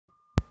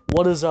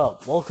What is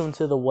up? Welcome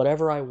to the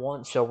Whatever I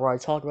Want show, where I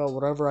talk about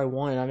whatever I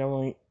want and I don't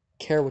really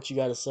care what you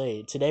got to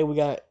say. Today we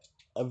got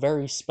a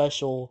very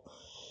special,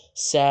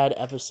 sad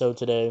episode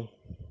today.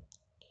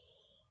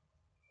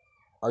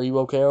 Are you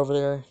okay over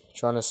there?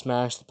 Trying to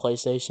smash the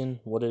PlayStation?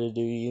 What did it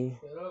do to you?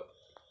 Shut up.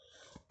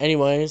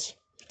 Anyways,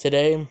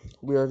 today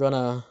we are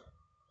gonna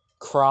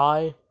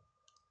cry,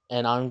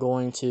 and I'm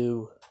going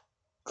to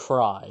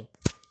cry.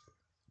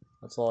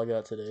 That's all I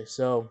got today.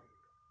 So,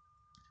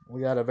 we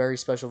got a very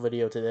special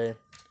video today.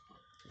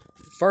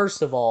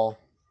 First of all,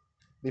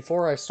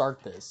 before I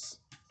start this,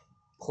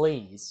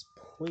 please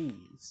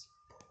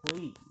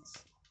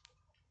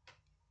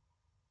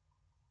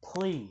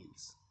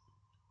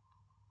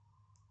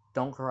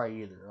don't cry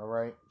either,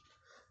 alright?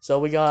 So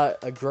we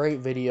got a great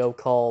video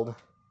called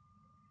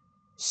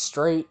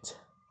Straight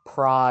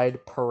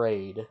Pride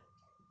Parade.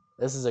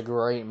 This is a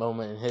great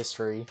moment in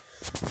history.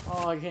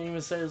 Oh, I can't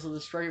even say this with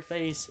a straight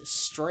face.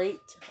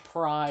 Straight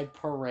Pride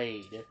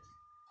Parade.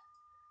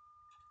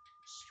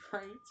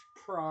 Straight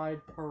Pride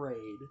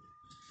Parade.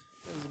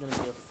 This is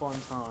gonna be a fun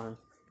time.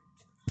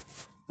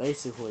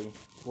 Basically,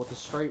 with the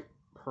straight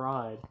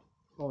pride,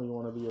 I only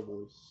want to be a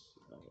voice.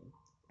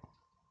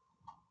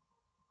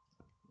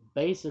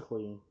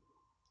 Basically,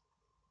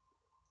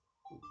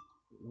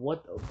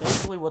 what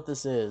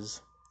this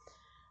is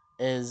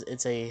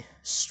it's a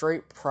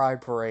straight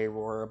pride parade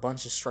where a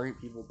bunch of straight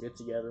people get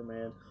together,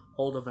 man,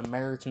 hold up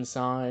American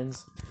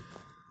signs,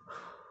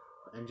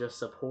 and just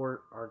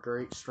support our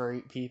great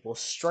straight people.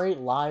 Straight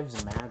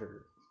lives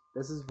matter.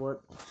 This is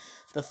what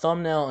the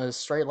thumbnail is.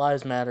 Straight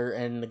lives matter,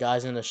 and the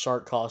guy's in a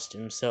shark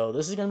costume. So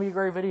this is gonna be a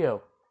great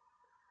video.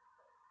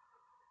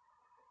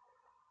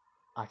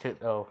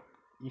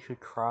 You could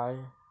cry.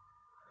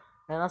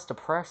 Man, that's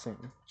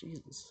depressing.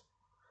 Jesus.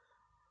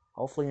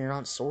 Hopefully you're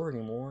not sore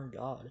anymore.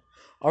 God.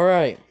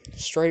 Alright.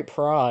 Straight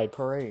Pride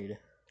Parade.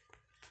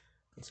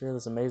 Let's hear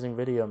this amazing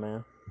video,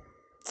 man.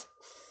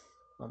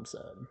 I'm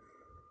sad.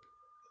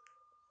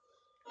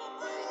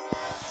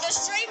 The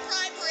Straight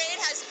Pride Parade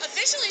has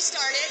officially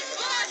started.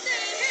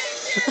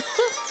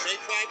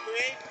 Straight Pride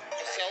Parade?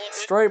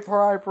 Straight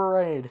Pride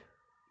Parade.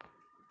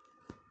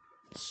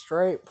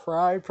 Straight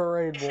Pride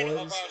Parade, boys. Of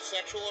our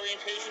sexual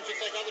orientation,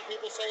 just like other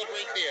people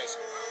celebrate theirs.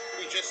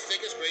 We just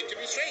think it's great to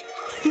be straight.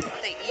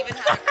 They even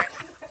have a great.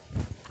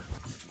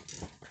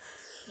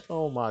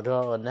 Oh my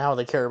god, now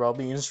they care about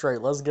being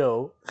straight. Let's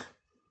go.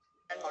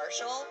 And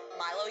Marshall,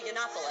 Milo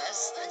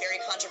Yiannopoulos, a very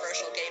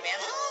controversial gay man.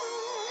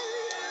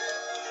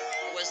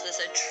 Was this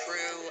a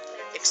true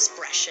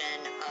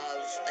expression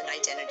of an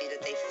identity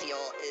that they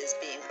feel is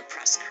being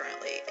oppressed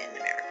currently in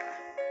America?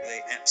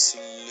 They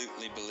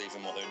absolutely believe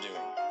in what they're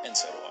doing, and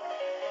so do I.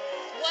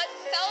 What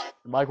felt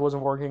The mic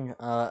wasn't working.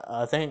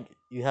 I think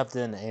you have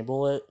to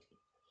enable it.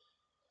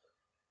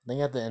 I think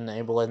you have to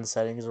enable it in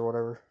settings or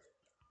whatever.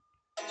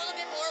 a little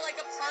bit more like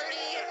a party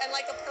and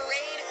like a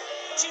parade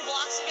 2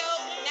 blocks ago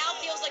now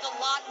feels like a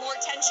lot more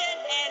tension,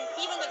 and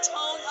even the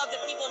tone of the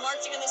people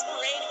marching in this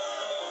parade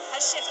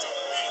has shifted.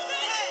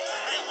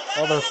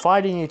 Oh, they're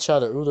fighting each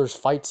other. Ooh, there's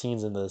fight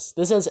scenes in this.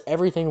 This has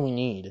everything we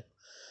need.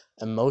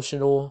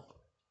 Emotional,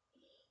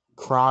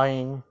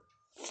 crying,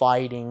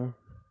 fighting.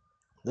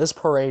 This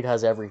parade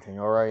has everything,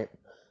 alright?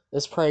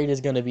 This parade is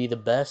going to be the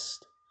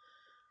best.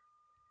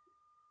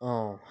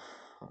 Oh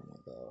my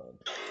god.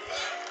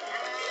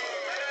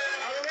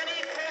 Are there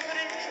any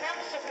President Trump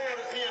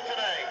supporters here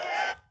today?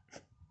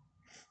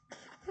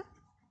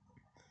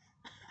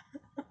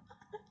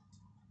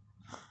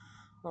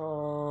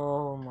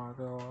 Oh my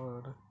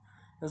god.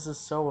 This is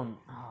so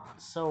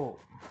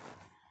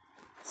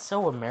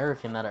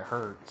American that it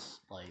hurts.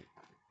 Like,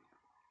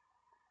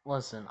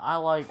 listen, I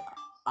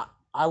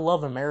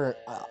love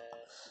America.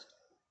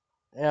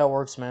 Yeah, it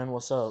works, man.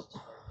 What's up?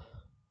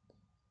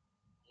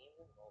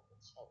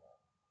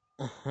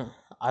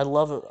 I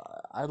love it.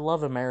 I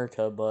love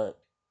America, but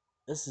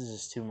this is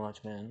just too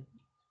much, man.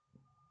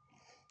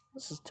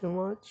 This is too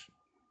much.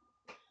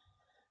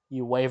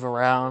 You wave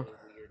around.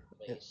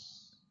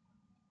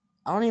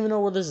 I don't even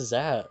know where this is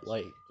at.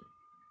 Like,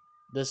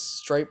 this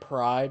straight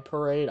pride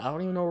parade. I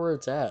don't even know where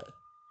it's at.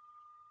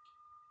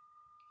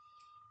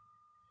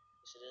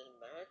 Is it in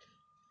America?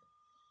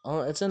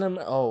 Oh, it's in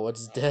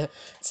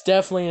it's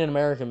definitely in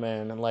America,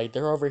 man. And like,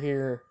 they're over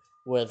here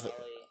with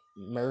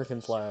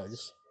American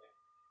flags.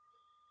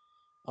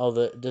 Oh,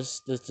 this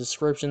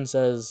description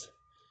says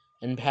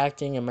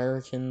impacting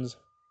America's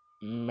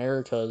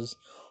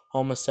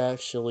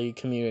homosexuality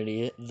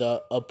community.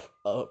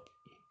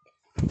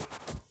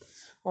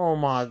 Oh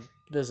my,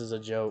 this is a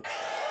joke.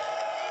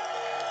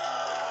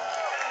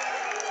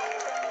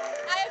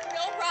 I have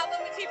no problem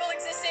with people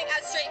existing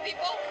as straight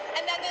people,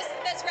 and then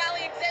this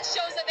rally exists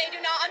shows that they do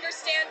not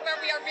understand where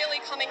we are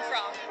really coming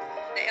from.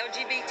 The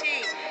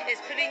LGBT is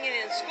putting it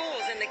in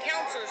schools, and the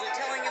counselors are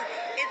telling them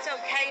it's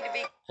okay to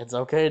be It's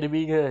okay to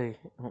be gay.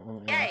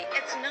 gay.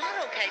 It's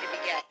not okay to be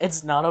gay.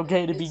 It's not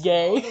okay to be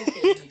gay.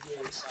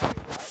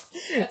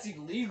 That's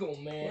illegal,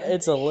 man.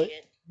 It's a Sorry,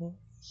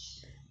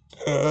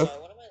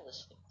 what am I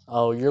listening to?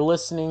 Oh, you're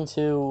listening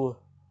to.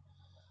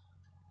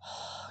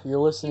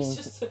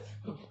 It's just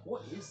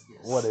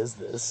What is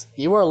this?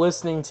 You are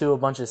listening to a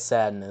bunch of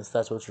sadness.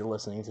 That's what you're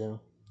listening to.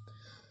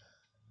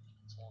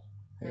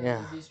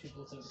 Yeah. These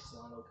people think it's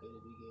not okay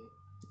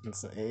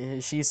to be gay.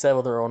 She said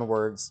with her own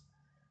words,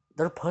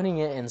 they're putting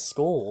it in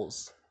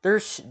schools.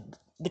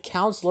 The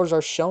counselors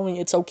are showing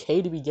it's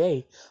okay to be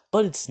gay,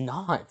 but it's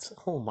not.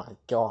 Oh my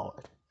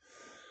god.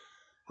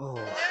 Oh.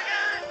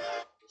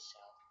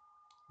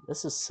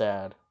 This is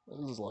sad. This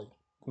is like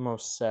the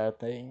most sad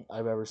thing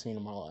I've ever seen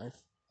in my life.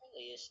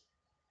 Probably is.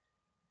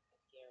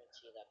 I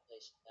guarantee that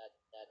place,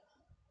 that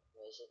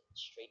was it,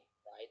 straight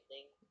pride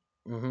thing.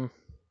 Mm-hmm.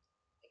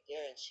 I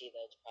guarantee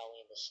that it's probably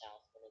in the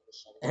South, one of the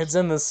southern. It's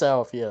in the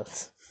South,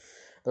 yes.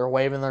 They're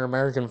waving their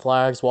American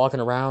flags, walking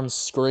around,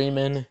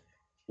 screaming,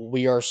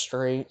 "We are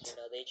straight." You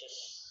know, they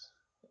just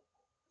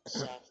the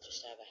South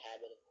just have a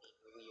habit of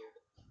being weird.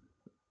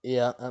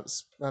 Yeah,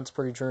 that's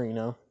pretty true, you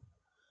know.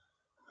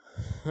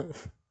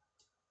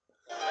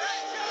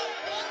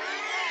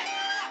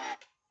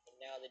 And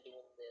now they're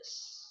doing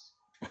this.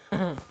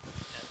 And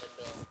the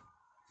bill.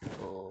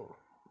 Oh.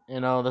 You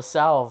know, the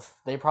South,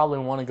 they probably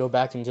want to go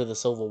back into the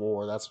Civil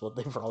War. That's what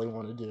they probably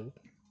want to do.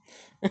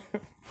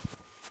 Probably.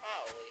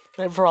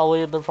 They're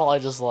probably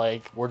just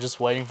like, we're just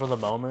waiting for the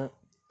moment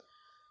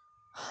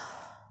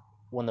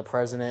when the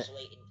president, Just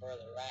waiting for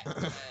the right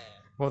time.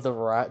 with the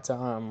right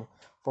time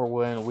for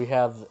when we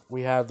have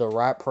the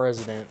right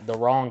president, the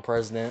wrong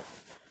president,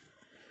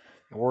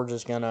 and we're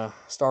just gonna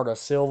start a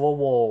civil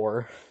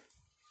war,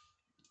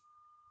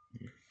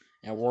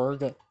 and we're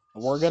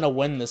gonna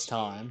win this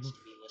time. To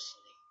be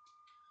listening.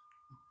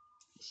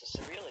 It's a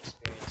surreal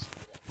experience to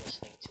be like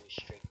listening to a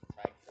straight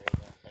pride parade.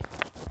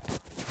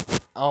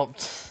 Like, Oh,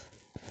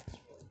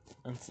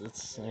 it's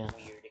it's a yeah.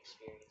 weird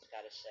experience,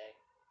 gotta say.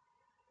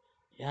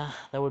 Yeah,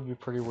 that would be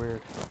pretty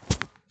weird.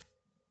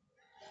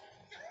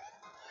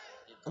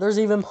 There's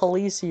even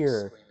police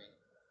here.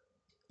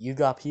 You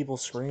got people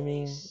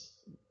screaming.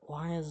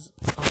 Why is...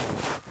 Oh,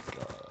 my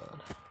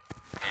God.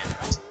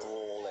 And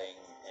brawling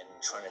and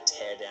trying to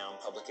tear down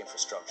public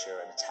infrastructure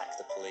and attack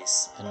the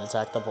police. And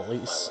attack the My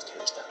police. work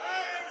here is done.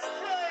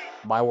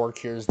 My work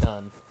here is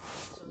done.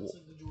 It's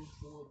like the George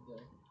Floyd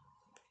thing.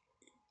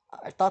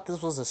 I thought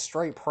this was a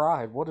straight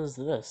pride. What is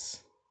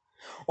this?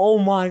 Oh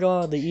my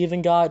god,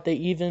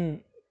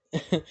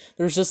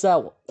 there's just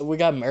that, we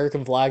got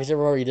American flags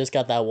everywhere, we just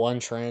got that one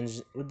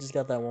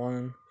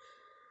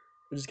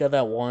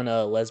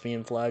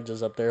lesbian flag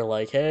just up there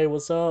like, hey,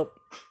 what's up?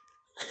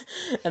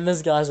 and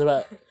this guy's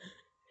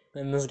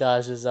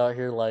just out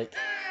here like,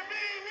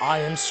 I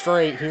am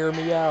straight, hear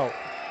me out.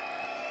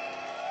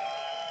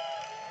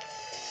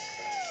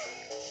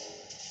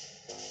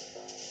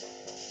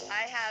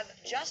 I have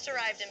just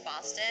arrived in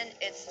Boston.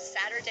 It's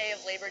Saturday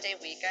of Labor Day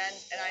weekend,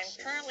 and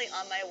I'm currently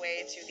on my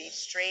way to the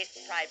Straight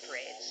Pride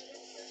Parade.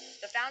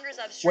 The founders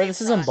of Straight Wait,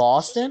 this is in Pride-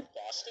 Boston?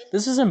 Boston?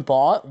 This is in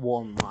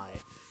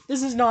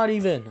This is not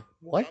even,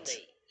 what?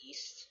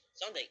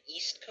 It's on the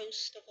East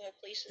Coast of all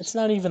places. It's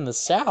not even the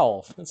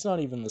South. It's not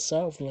even the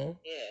South, man.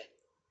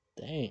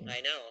 Yeah, Dang.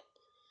 I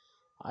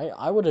know.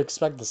 I would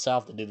expect the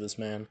South to do this,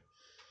 man.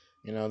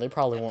 You know, they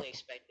probably Definitely won't.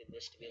 expected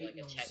this to be like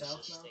a South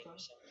Texas now, thing though? or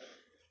something.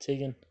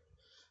 Tegan,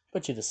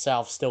 bet you the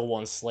South still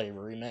wants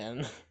slavery,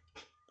 man.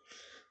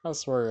 I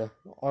swear,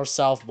 our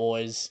South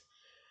boys,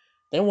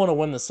 they want to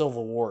win the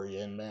Civil War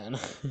again, man.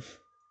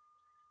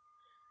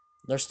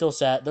 They're still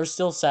sad. They're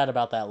still sad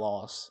about that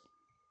loss.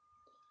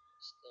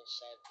 Still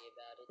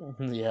salty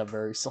about it. Yeah,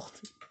 very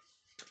salty.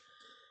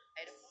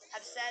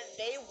 have said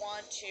they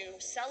want to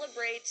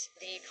celebrate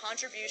the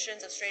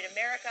contributions of straight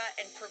America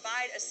and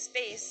provide a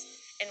space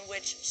in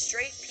which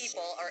straight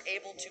people are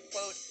able to,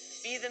 quote,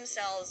 be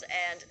themselves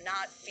and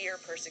not fear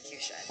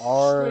persecution.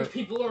 Straight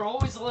people are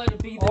always allowed to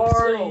be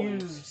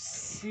themselves.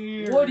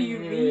 Serious? What do you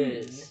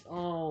mean?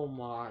 Oh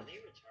my. Are they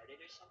retarded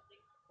or something?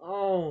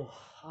 Oh,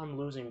 I'm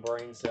losing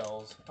brain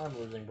cells. I'm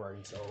losing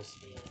brain cells.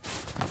 Yeah,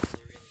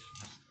 they're really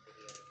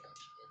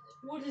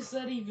What does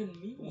that even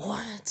mean?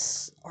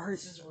 What? Are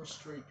This is where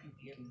straight people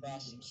Your can be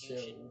prosecution.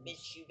 themselves.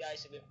 Bitch, you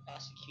guys have been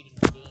prosecuting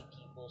gay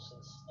people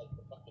since like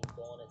the fucking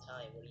dawn of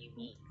time. What do you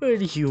mean? What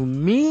do you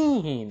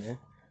mean?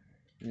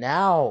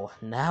 Now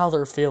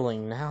they're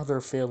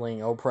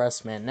feeling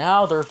oppressed, man.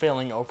 Now they're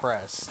feeling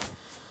oppressed.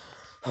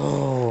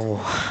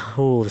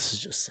 Oh, this is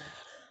just sad.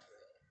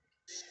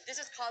 This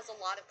has caused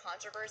a lot of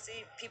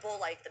controversy. People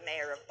like the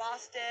mayor of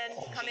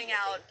Boston coming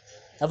out.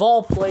 Of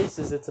all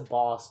places, it's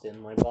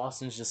Boston. Like,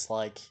 Boston's just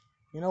like,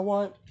 you know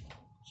what?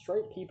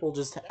 Straight people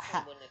just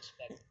Definitely wouldn't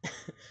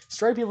expect.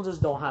 straight people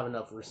just don't have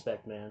enough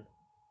respect, man.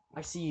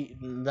 I see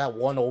that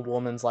one old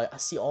woman's like, I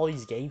see all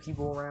these gay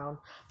people around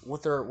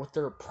with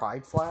their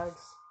pride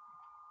flags.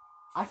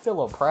 I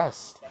feel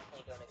oppressed.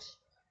 Definitely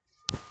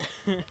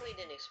definitely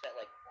didn't expect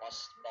like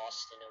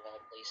Boston of all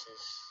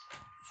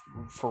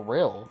places. For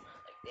real.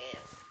 Like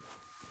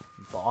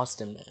damn.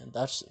 Boston, man.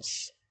 That's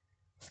just...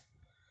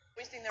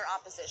 Voicing their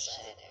opposition.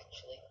 Shit,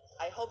 actually.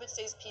 I hope it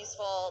stays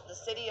peaceful. The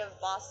city of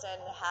Boston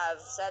have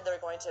said they're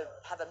going to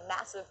have a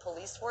massive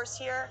police force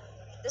here.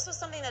 This was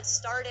something that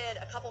started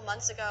a couple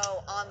months ago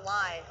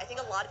online. I think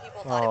a lot of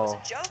people thought it was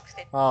a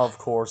joke. Oh, of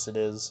course it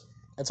is.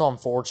 It's on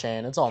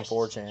 4chan. It's on Yes, it's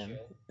 4chan. true.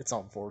 It's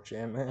on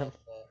 4chan, man.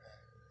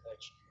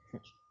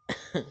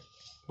 Which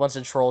Bunch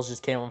of trolls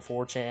just came on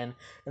 4chan,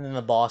 and then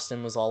the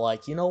Boston was all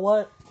like, you know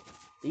what?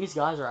 These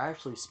guys are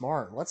actually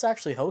smart. Let's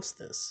actually host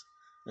this.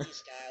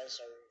 these guys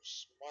are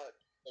smart.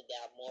 They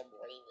got more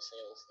brain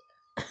cells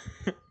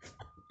than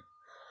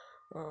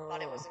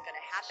Thought it wasn't going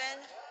to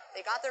happen.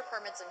 They got their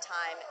permits in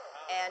time,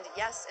 and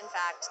yes, in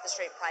fact, the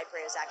Straight Pride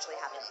Parade is actually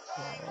happening.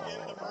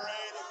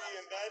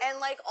 And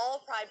like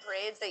all Pride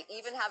parades, they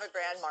even have a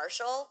Grand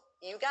Marshal.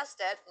 You guessed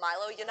it,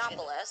 Milo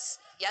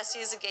Yiannopoulos. Yes,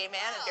 he's a gay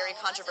man, a very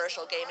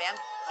controversial gay man,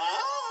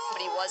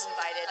 but he was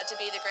invited to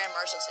be the Grand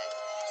Marshal today.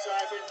 So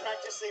I've been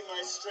practicing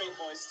my straight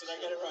voice. Did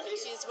I get it right?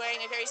 He's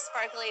wearing a very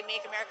sparkly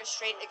Make America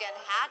Straight Again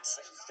hat.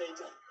 I should stay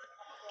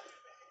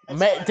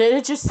down. Did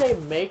it just say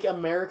 "Make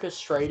America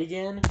Straight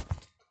Again"?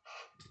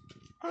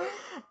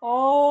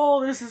 Oh,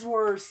 this is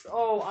worse.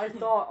 Oh, I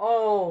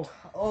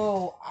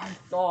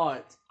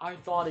thought. I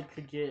thought it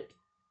could get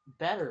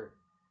better,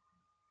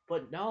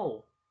 but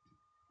no.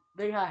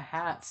 They got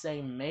hats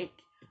saying "Make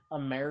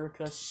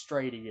America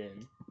Straight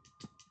Again."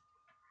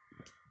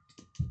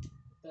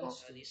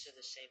 That's these are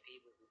the same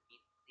people who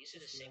beat. These are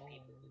the same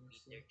people who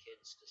beat their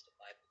kids because the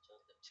Bible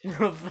told them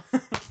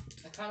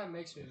to. that kind of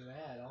makes me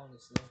mad,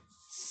 honestly.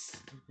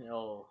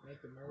 Oh, Make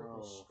America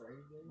Oh. straight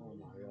again. Oh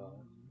my God.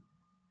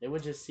 They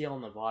would just see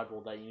on the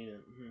Bible that you need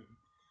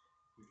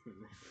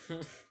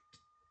to.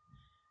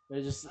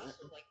 They just. I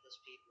also like those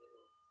people who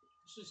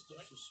It's just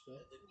like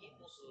disrespect. the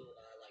people who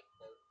like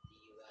quote the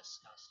U.S.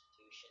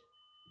 Constitution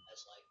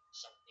as like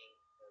something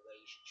or a way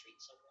you should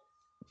treat someone.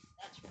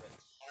 That's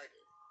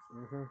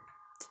retarded.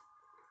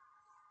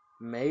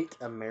 Make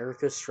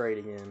America Straight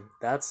Again.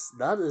 That is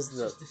It's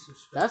the just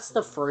disrespectful. that's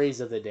the phrase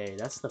of the day.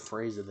 That's the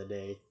phrase of the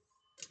day.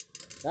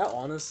 That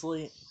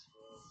honestly,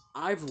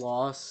 I've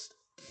lost.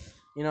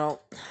 You know,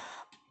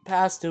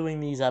 past doing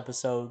these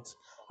episodes,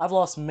 I've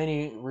lost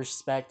many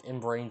respect and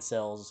brain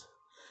cells.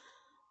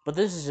 But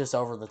this is just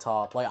over the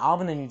top. Like, I'm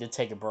gonna need to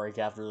take a break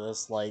after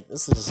this. Like,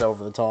 this is just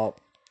over the top.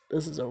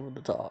 This is over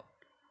the top.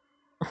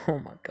 Oh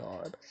my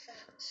God.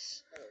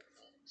 Facts. Other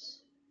facts.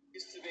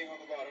 Used to being on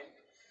the bottom.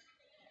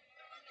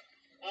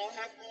 I'll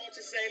have more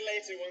to say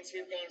later once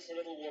we've gone for a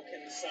little walk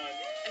in the sun.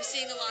 I'm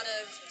seeing a lot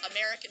of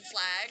American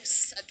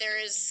flags.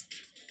 There is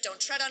Don't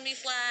Tread on Me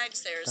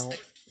flags. There's the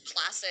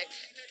classic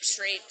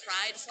straight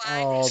pride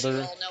flag, Oh, which you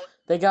they're- all know.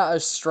 They got a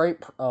straight.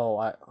 Oh.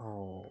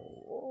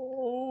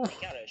 They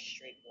got a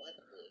straight what?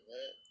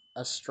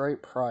 A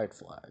straight pride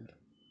flag.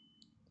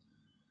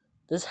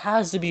 This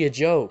has to be a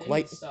joke. They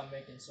Like, need to stop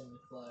making so many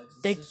flags.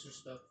 It's they-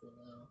 disrespectful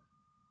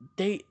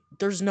now.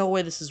 there's no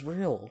way this is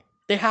real.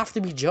 They have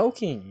to be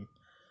joking.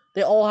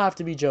 They all have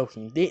to be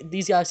joking.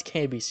 These guys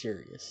can't be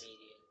serious.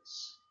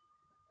 Comedians.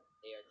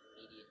 They are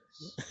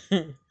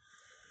comedians.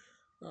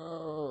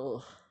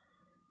 Oh.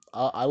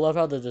 I love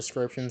how the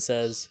description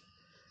says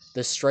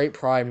the straight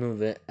pride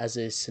movement as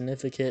a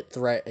significant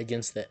threat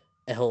against the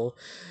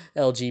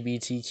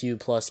LGBTQ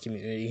plus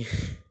community.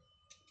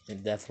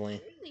 It definitely.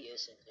 It really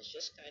isn't. It's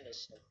just kind of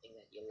something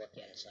that you look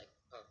at. It's like,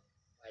 huh,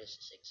 why does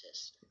this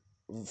exist?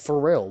 For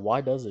real,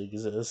 why does it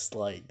exist?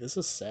 Like, this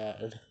is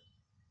sad.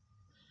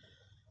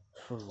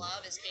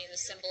 Love is being the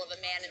symbol of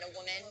a man and a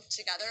woman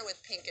together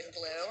with pink and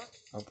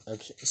blue.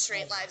 Okay.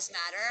 Straight lives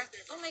matter.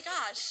 Oh my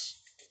gosh.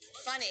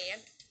 Funny.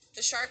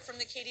 The shark from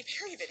the Katy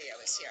Perry video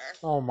is here.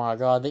 Oh my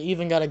God, they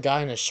even got a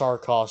guy in a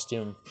shark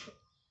costume.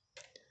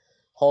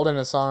 Holding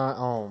a sign.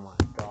 Oh my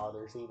God,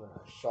 there's even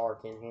a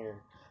shark in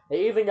here.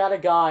 They even got a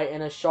guy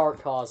in a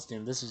shark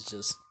costume. This is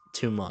just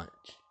too much.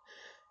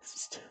 This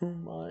is too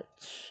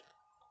much.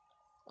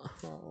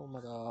 Oh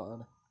my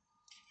God.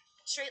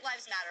 Straight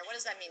lives matter. What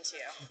does that mean to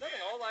you? Nothing.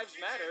 All lives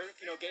matter.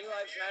 You know, gay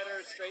lives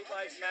matter, straight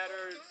lives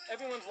matter,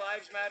 everyone's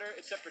lives matter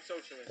except for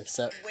socialists.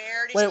 Except.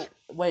 Where did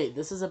Wait,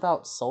 this is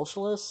about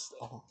socialists?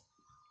 Oh.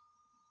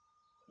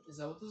 Is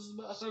that what this is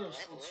about? I thought it was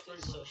called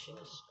straight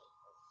Socialist.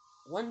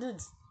 When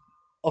did.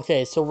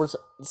 Okay, so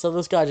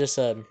this guy just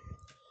said.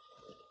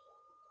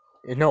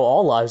 No,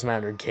 all lives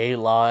matter. Gay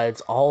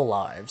lives, all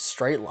lives,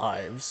 straight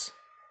lives.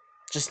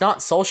 Just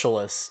not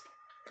socialists.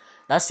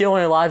 That's the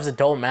only lives that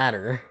don't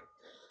matter.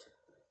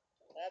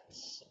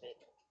 That's a bit.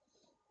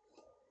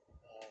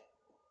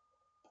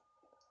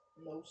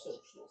 No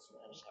socialists,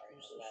 man. I'm sorry,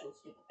 No but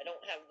socialists get- I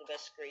don't have the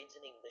best grades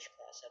in English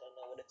class. I don't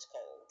know what it's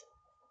called.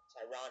 It's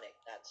ironic.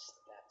 That's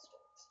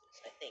what it is.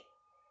 I think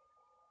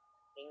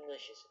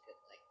English is a good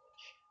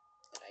language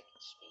that I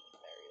can speak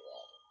very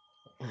well.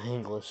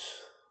 English.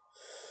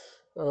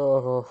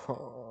 Oh.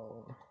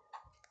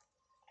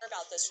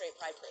 about the Straight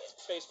Pride Parade?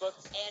 Facebook.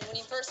 And when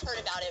you first heard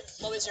about it,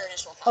 what was your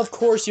initial thought? Of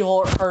course you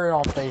all heard it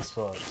on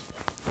Facebook.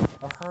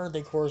 I heard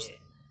they course.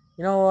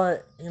 You know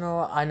what?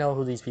 I know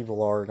who these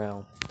people are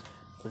now.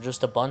 They're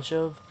just a bunch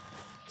of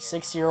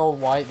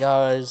 6-year-old white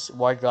guys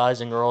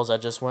and girls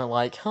that just went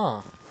like,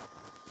 huh.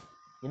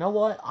 You know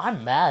what?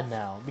 I'm mad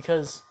now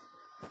because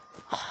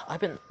I've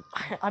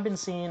been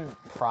seeing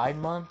Pride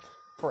Month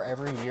for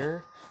every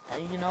year,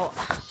 and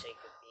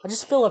I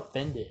just feel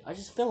offended.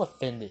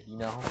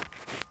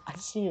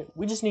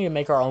 We just need to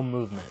make our own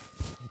movement.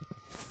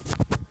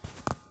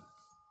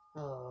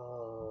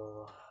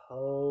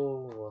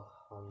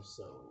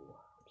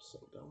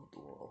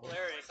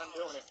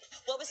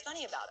 was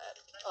funny about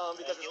it?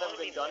 Because it's never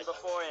been done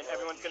before, and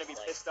everyone's gonna be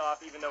pissed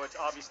off, even though it's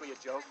obviously a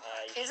joke.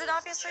 You Is it should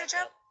obviously a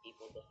check joke? out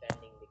People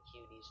defending the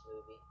Cuties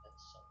movie.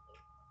 That's something.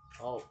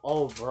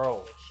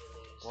 Bro. Makes you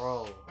lose.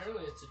 Bro.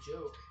 Apparently it's a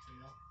joke, you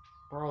know?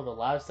 Bro, the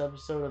last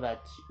episode of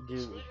that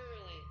It's dude.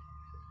 literally.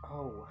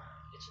 Oh.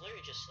 It's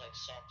literally just like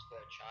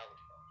softcore child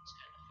porn. It's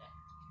kind of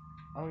fucked.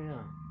 Oh,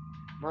 yeah.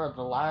 Bro,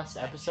 the last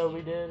episode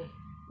we did,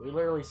 we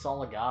literally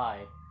saw a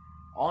guy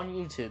on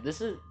YouTube. This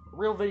is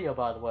real video,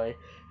 by the way.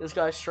 This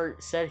guy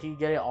straight said he'd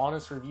get an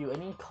honest review,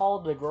 and he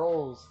called the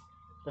girls,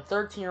 the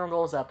 13-year-old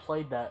girls that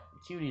played that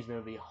Cuties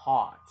movie,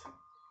 hot.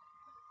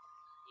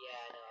 Yeah,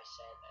 I know. I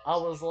saw that. I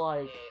was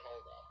like, Hey,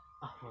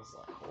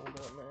 hold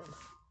up. man.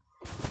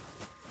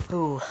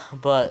 Ooh,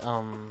 but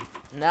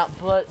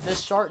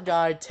this shark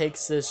guy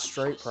takes this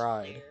straight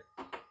pride.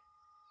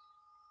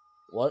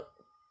 What?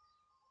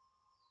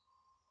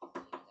 I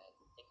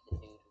think the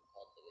dude who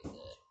called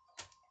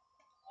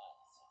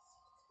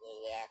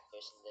the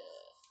actors in the.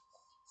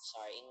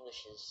 Sorry,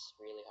 English is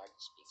really hard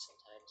to speak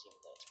sometimes, even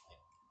though it's my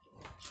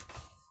language.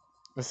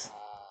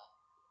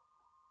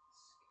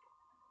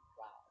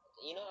 Wow.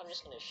 You know, I'm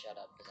just gonna shut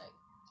up because I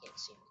can't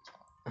seem to talk.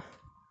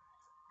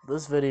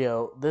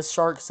 This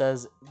shark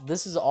says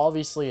this is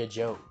obviously a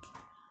joke.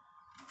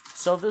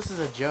 So if this is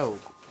a joke,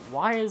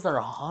 why is there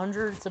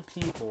hundreds of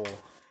people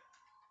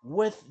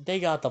they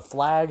got the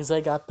flags,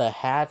 they got the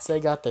hats, they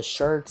got the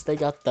shirts, they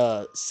got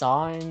the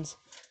signs.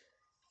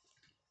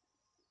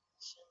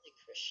 It's only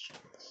Christians.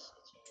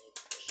 It's only the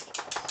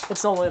Christians.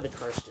 It's only the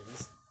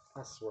Christians.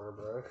 I swear,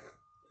 bro.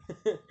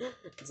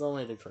 It's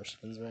only the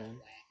Christians, man.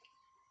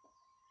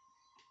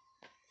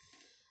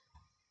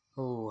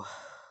 Ooh.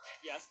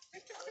 Yes.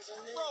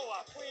 Grow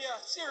up,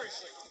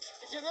 seriously.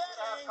 If you're that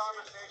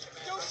angry,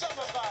 do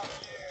something about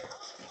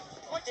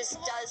it. This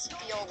does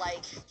feel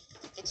like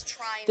it's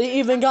trying They to...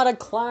 even got a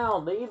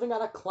clown. They even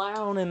got a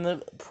clown in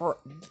the...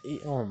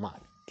 Oh my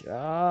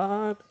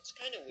god. It's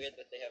kind of weird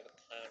that they have a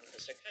clown,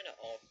 because they're kind of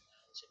all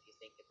clowns if you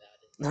think about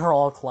it. They're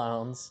all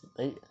clowns.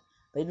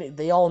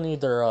 They all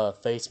need their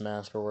face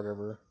mask or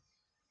whatever.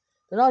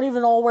 They're not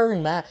even all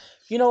wearing masks.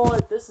 You know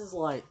what? This is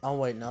like... Oh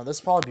wait, no. This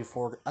is probably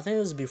before... I think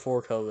this is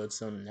before COVID,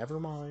 so never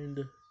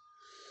mind.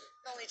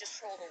 Not only just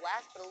troll the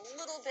left, but a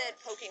little bit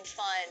poking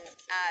fun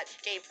at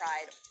gay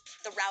pride.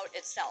 The route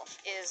itself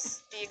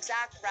is the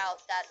exact route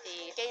that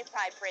the gay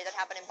pride parade that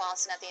happened in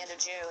Boston at the end of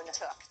June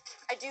took.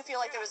 I do feel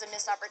like there was a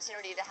missed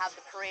opportunity to have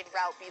the parade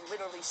route be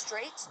literally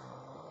straight.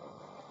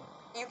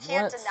 You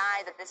can't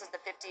deny that this is the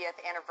 50th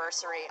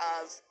anniversary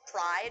of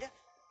Pride.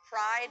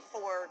 Pride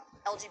for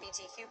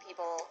LGBTQ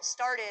people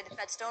started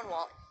at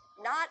Stonewall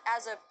not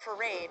as a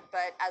parade,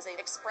 but as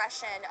an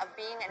expression of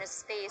being in a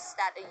space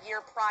that a year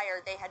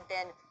prior they had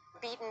been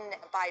beaten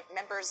by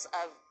members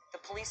of the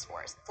police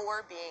force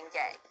for being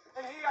gay.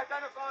 And he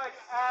identified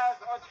as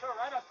a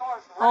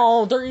Tyrannosaurus Rex.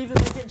 Oh, they're even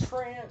making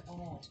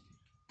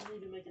they're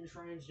even making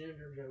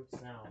transgender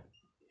jokes now.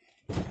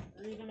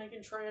 They're even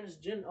making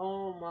transgender.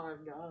 Oh my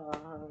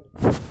god.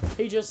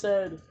 He just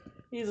said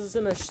he's just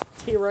in a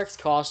T-Rex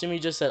costume. He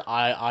just said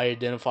I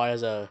identify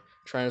as a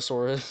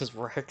Tyrannosaurus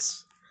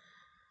Rex.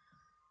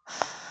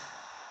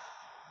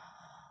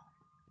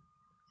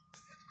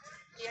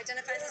 He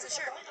identifies as a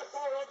shirt.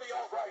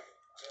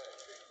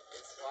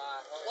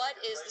 What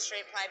is the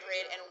Straight Pride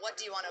Parade, and what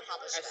do you want to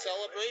accomplish A today?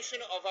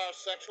 celebration of our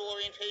sexual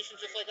orientation,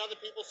 just like other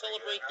people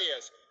celebrate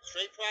theirs.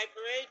 Straight Pride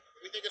Parade,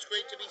 we think it's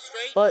great to be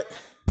straight. But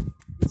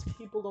these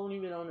people don't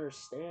even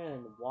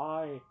understand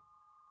why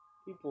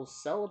people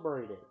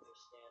celebrate it. You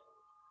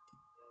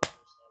don't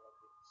understand why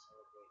people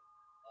celebrate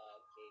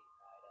gay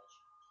pride,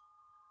 LGBT.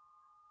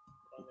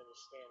 You don't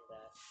understand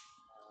that,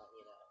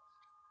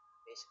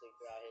 basically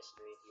throughout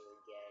history, if you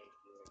were gay, if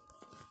you were,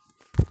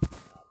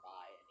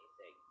 bi,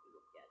 anything, you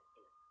would get,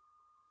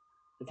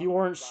 If you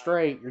weren't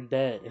straight, you're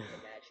dead.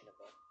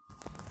 imaginable.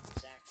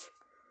 Exactly.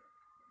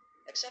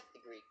 Except the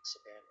Greeks,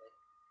 apparently.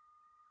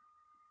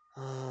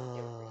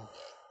 They were pretty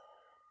gay.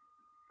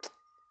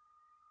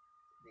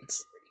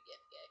 Greeks are pretty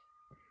gay.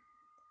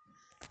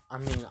 I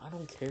mean, I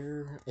don't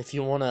care if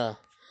you want to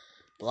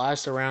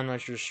blast around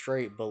that you're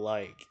straight, but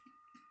like,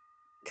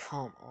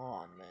 come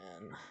on,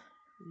 man.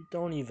 You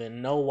don't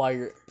even know why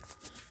you're...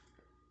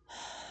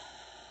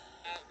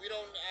 We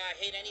don't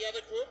hate any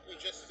other group. We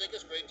just think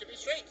it's great to be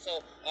straight.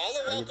 So all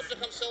are welcome to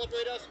come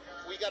celebrate us.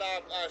 We got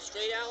our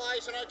straight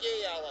allies and our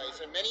gay allies,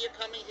 and many are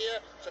coming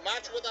here to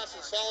march with us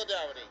in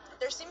solidarity.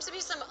 There seems to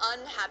be some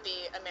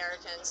unhappy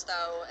Americans,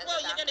 though, in Well,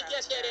 the you're going to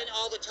get background that in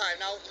all the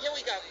time. Now, here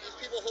we go. These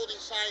people holding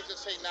signs that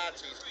say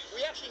Nazis.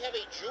 We actually have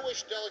a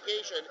Jewish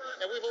delegation,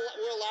 and we're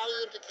allowing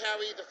them to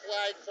carry the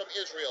flag from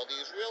Israel,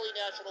 the Israeli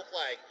national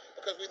flag,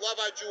 because we love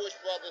our Jewish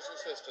brothers and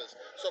sisters.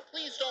 So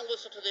please don't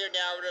listen to their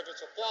narrative.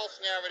 It's a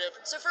false narrative.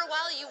 So for a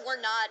while, you were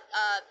not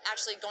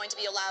actually going to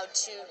be allowed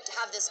to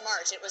have this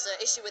march. It was an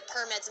issue with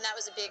permits, and that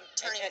was a big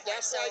turning And point.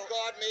 that's why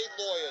God made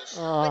lawyers.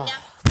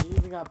 They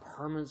even got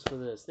permits for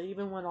this. They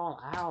even went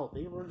all out.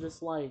 They were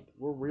just like,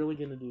 we're really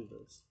going to do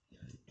this.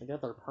 They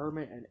got their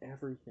permit and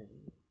everything.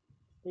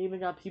 They even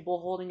got people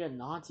holding up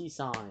Nazi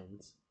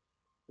signs.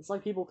 It's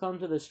like people come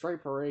to this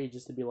straight parade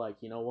just to be like,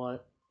 you know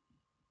what?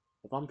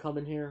 If I'm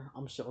coming here,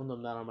 I'm showing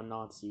them that I'm a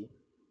Nazi.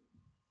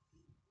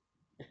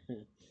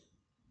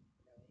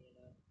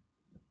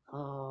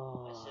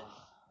 Oh. As if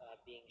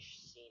being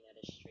seen at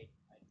a straight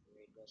pride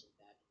parade wasn't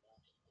bad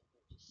enough.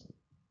 Just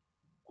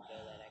go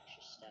that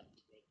extra step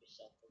to make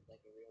yourself look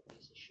like a real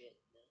piece of shit.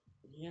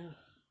 You know? Yeah.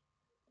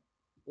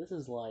 This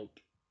is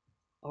like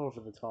over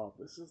the top.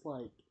 This is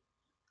like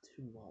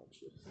too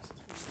much. This is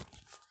too much.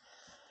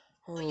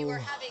 Well, you were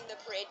having the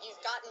parade.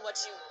 You've gotten what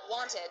you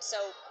wanted. So,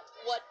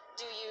 what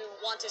do you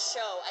want to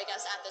show, I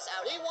guess, at this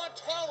outing? We want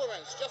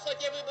tolerance, just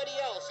like everybody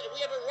else, and we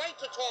have a right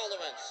to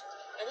tolerance.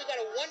 And we got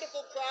a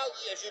wonderful crowd.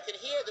 As you can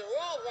hear, they're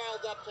all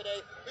riled up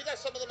today. We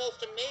got some of the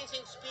most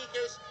amazing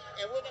speakers,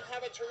 and we're going to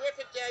have a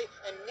terrific day.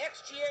 And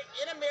next year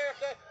in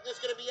America,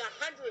 there's going to be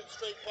 100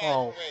 straight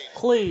pride parades.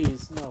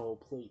 Please, no,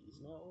 please,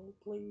 no,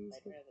 please.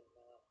 I'd rather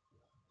not.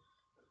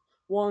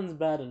 One's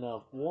bad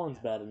enough.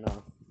 One's bad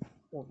enough.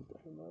 One's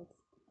bad enough.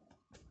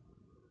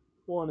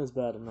 One is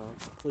bad enough.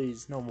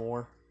 Please, no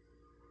more.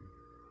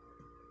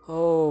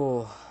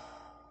 Oh.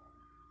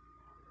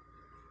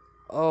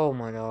 Oh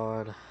my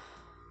god.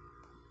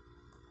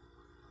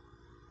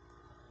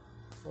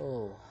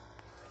 Oh.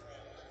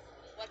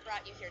 What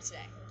brought you here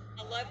today?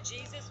 I love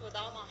Jesus with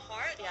all my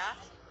heart. Yeah.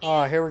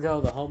 Oh, here we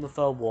go. The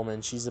homophobe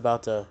woman. She's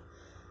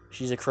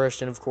a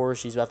Christian, of course.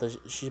 She's about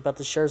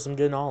to share some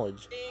good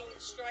knowledge. Being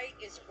straight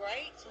is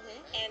great,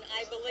 and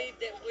I believe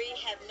that we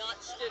have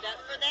not stood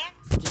up for that.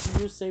 Did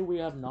you just say we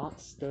have not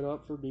stood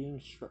up for being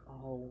straight?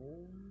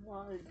 Oh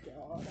my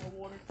god, I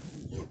want to.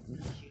 You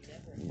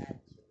never had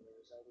to. It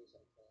was always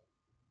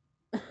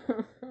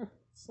okay.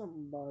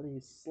 Somebody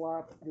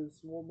slapped this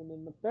woman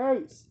in the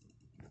face.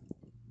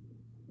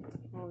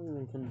 I don't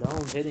even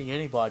condone hitting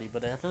anybody,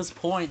 but at this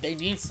point, they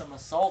need some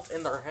assault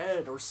in their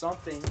head or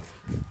something.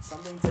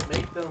 Something to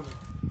make them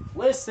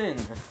listen.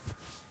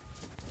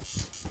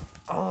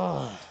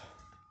 Oh.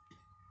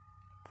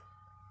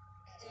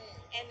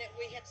 And that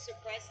we have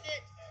suppressed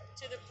it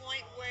to the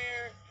point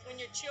where when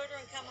your children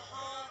come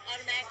home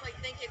automatically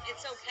thinking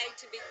it's okay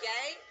to be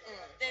gay,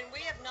 then we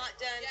have not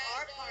done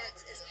our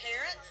parts as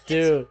parents.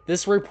 Dude,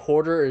 this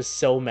reporter is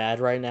so mad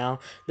right now.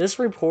 This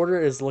reporter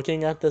is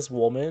looking at this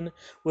woman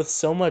with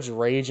so much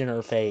rage in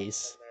her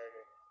face.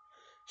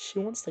 She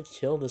wants to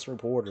kill this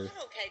reporter. It's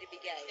not okay to be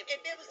gay. If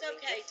it was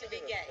okay to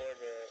be gay,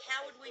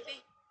 how would we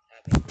be?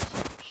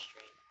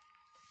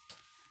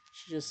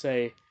 She just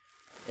say,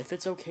 if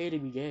it's okay to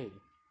be gay,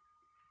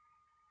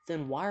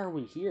 then why are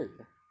we here?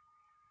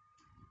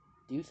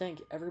 Do you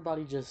think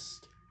everybody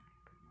just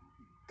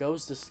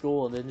goes to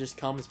school and then just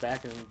comes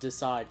back and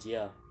decides,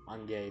 yeah,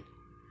 I'm gay?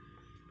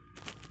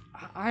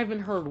 I haven't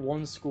heard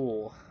one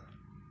school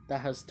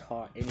that has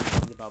taught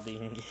anything about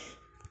being gay.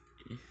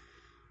 Yeah,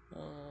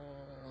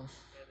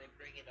 they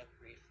bring it up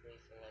briefly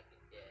for like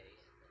a day,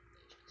 and then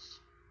they just...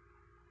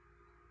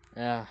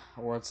 Yeah,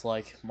 or it's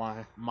like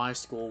my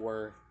school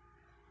where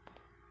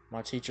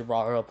my teacher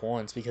brought her up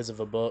once because of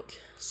a book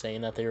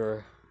saying that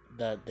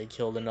they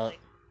killed a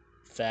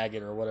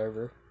faggot or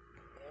whatever.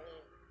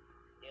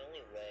 The only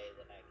way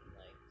that I can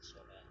like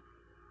sort of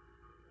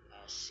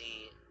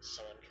see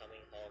someone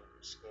coming home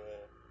from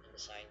school and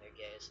deciding they're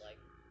gay is like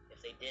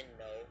if they didn't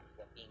know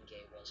what being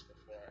gay was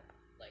before,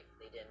 like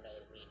they didn't know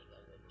the meaning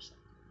of it or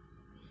something.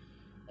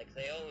 Like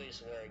they always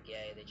were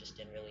gay, they just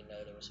didn't really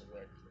know there was a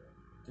word for it.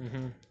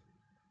 Mm-hmm.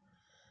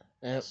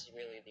 That's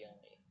really the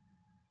only.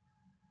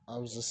 I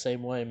was the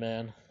same way,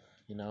 man.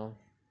 You know.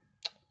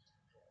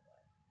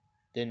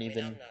 Didn't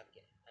even. I'm not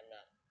gay. I'm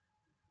not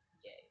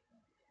gay.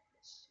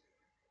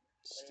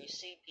 When you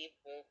see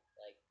people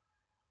like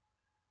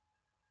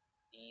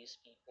these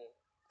people,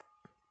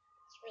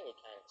 it's really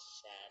kind of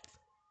sad.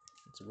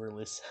 It's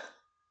really sad.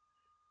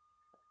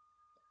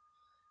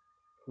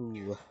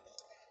 Ooh.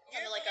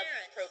 Kind of like a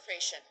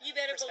procreation. You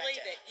better believe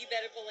perspective. it. You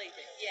better believe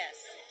it. Yes.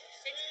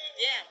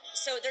 Yeah.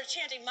 So they're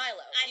chanting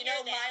Milo. I You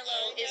know know that.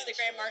 Milo is the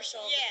Grand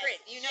Marshal of the Yes,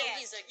 parade. You know yes,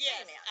 he's a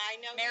yes, gay man. I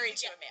know Married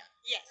he's to a a man.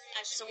 Yes.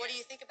 So what do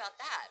you think about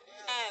that?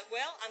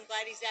 Well, I'm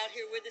glad he's out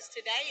here with us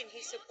today, and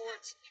he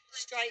supports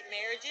straight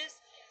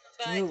marriages.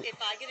 But Dude. if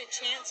I get a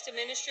chance to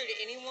minister to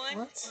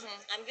anyone, What?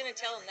 I'm going to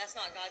tell them that's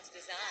not God's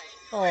design.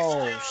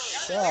 Oh,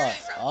 shut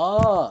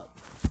up.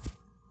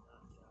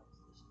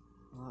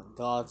 Not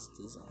God's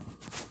design.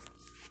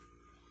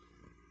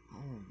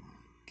 Oh my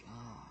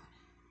god.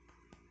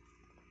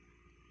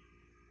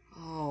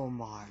 Oh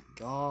my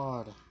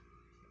god.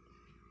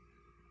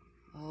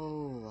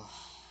 Oh.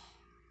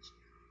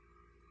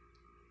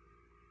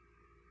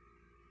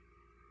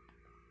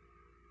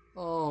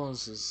 Oh,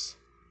 this is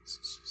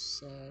just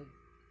sad.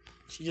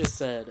 She just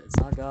said it's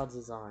not God's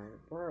design.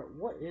 Bro,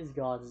 what is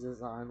God's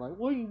design? Like,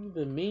 what do you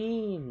even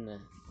mean?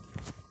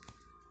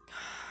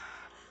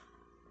 God.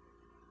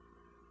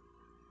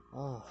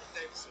 Oh.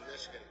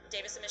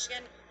 Davison,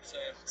 Michigan.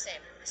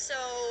 Same. So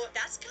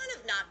that's kind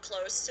of not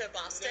close to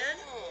Boston.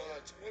 Oh,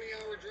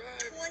 20-hour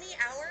drive. 20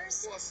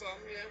 hours? Plus some,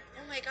 yeah.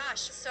 Oh my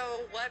gosh.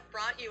 So what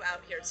brought you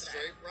out here today?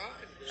 Straight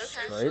pride.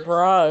 Okay. Straight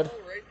pride.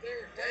 Right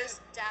there. Where's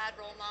Dad,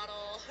 role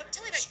model?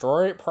 Tell me about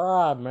Straight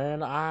pride,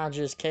 man. I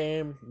just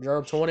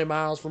drove 20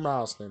 miles from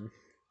Austin.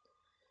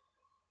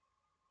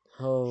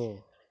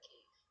 Oh.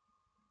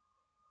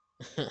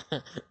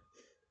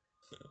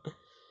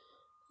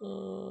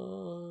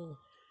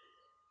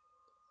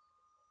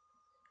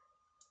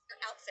 your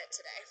outfit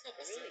today.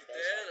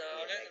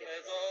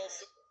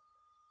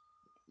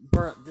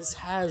 Bruh, this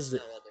has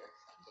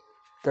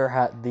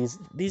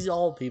these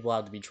all people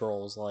have to be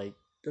trolls. Like,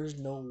 there's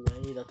no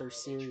way that they're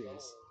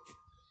serious.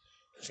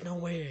 There's no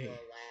way.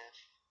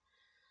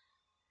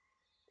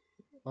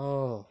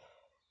 Oh.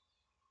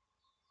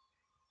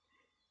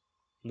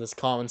 This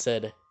comment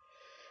said,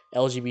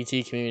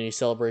 LGBT community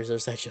celebrates their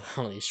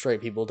sexuality.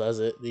 Straight people does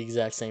it. The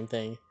exact same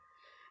thing.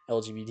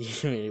 LGBT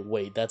community.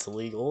 Wait, that's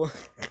illegal.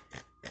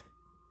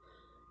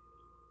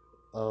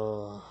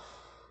 Oh.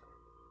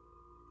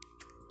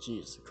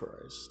 Jesus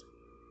Christ.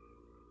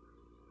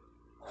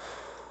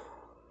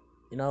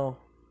 You know,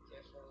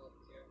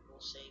 Careful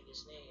saying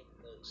his name.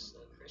 Those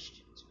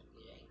Christians would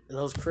be angry.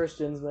 those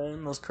Christians,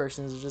 man, those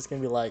Christians are just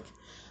gonna be like,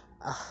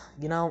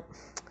 you know,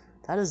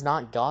 that is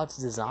not God's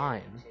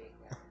design.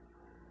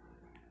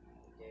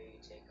 Dare you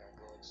take our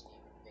Lord's name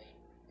in vain,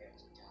 prepare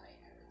to die,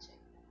 heretic.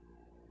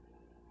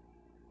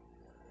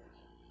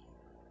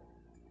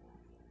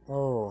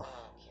 Oh.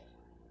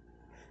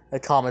 Okay. A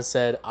comment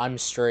said, I'm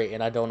straight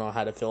and I don't know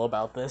how to feel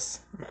about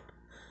this.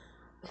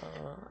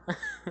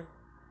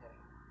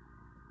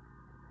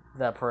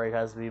 That parade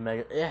has to be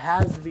mega. It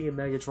has to be a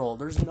mega troll.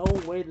 There's no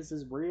way this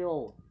is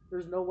real.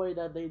 There's no way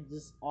that they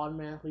just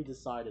automatically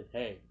decided,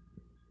 hey,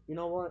 you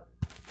know what?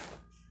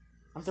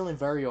 I'm feeling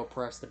very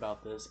oppressed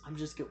about this.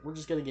 We're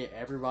just gonna get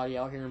everybody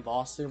out here in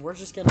Boston. We're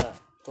just gonna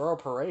throw a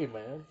parade,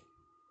 man.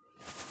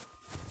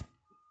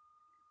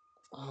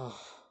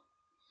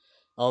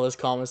 Oh, this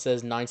comment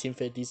says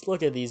 1950s.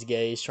 Look at these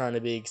gays trying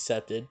to be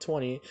accepted.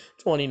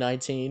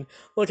 2019.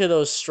 Look at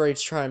those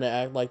straights trying to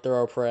act like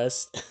they're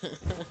oppressed.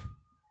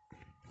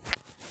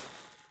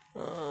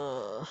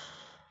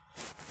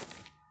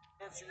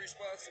 That's the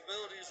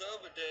responsibilities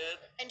of a dad.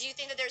 And do you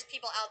think that there's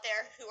people out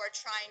there who are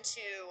trying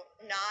to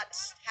not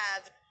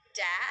have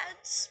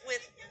dads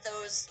with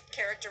those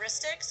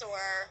characteristics,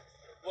 or?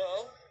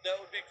 Well, that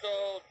would be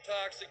called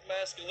toxic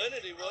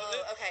masculinity, wouldn't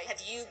it? Okay.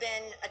 Have you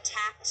been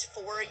attacked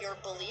for your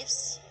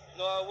beliefs?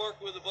 No, I work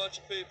with a bunch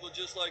of people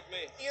just like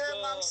me. You're So,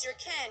 amongst your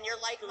kin. You're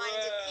like-minded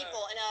correct.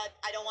 people in a,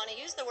 I don't want to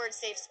use the word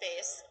safe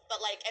space, but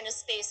like in a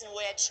space in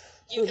which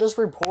you Dude, can. this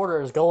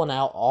reporter is going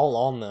out all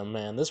on them,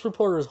 man. This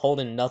reporter is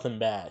holding nothing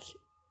back.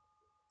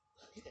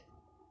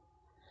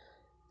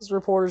 This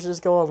reporter's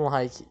just going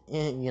like,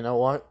 you know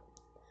what?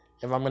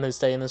 If I'm gonna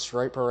stay in this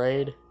straight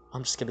parade,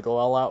 I'm just gonna go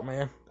all out,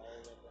 man.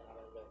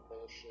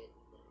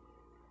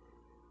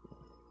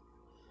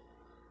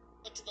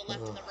 Look to the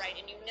left and the right,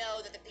 and you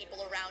know that the people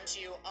around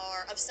you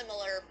are of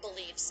similar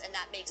beliefs, and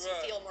that makes Right.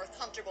 you feel more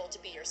comfortable to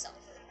be yourself.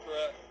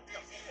 Correct.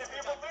 If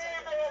you believe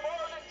there are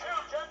more than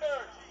two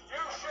genders, you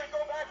should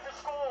go back to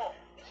school.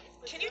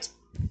 Can you?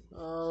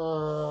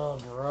 Oh,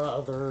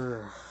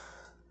 brother.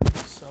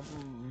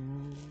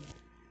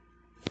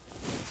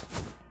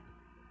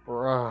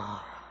 Bruh.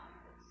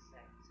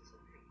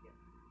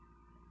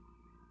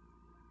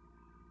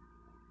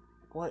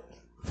 What?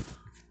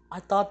 I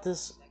thought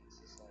this.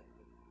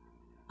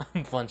 A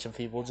bunch of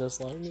people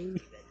just like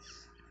me.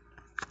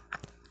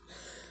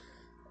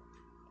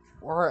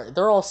 Or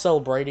they're all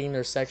celebrating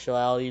their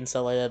sexuality and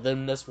stuff like that.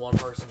 Then this one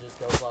person just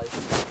goes like,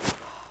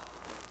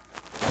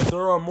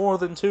 there are more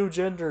than two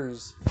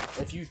genders.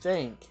 If you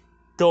think,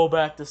 go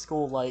back to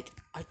school. Like,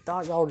 I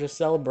thought y'all were just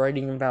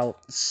celebrating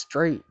about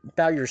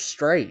you're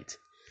straight.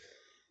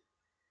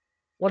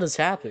 What has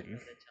happened?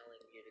 They're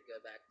telling you to go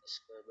back to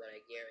school, but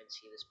I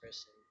guarantee this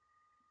person,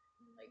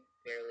 like,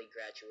 barely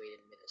graduated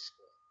middle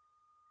school.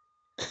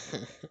 Why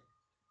the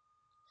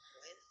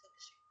fuck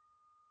is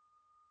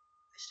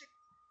there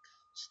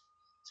cops?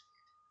 It's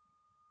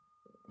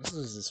weird. This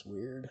is just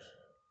weird.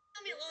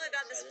 Tell me a little bit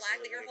about this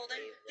flag that you're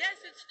holding.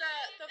 Yes, it's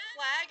the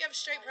flag of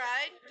straight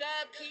pride.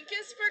 The pink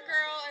is for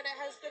girl, and it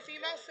has the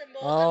female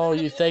symbol. Oh, and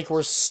then you the think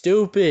we're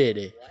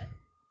stupid? What?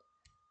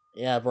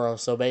 Yeah, bro.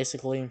 So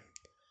basically,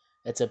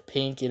 it's a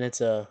pink and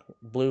it's a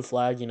blue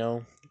flag, you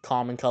know,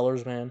 common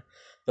colors, man.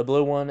 The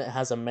blue one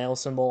has a male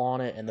symbol on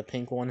it, and the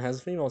pink one has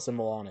a female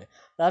symbol on it.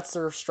 That's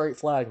their straight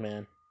flag,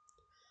 man.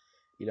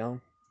 You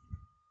know?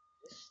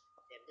 This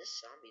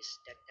zombie's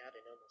decked out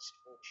in almost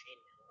full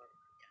chainmail armor.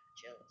 I'm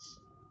kinda jealous.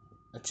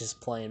 I'm just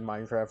playing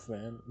Minecraft,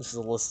 man. This is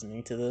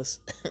listening to this.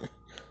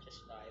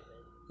 Just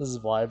vibing. This is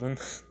vibing.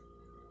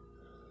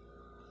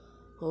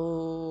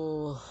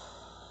 Oh.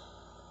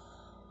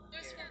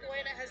 This for boy,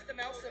 and it has the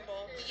male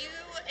symbol. You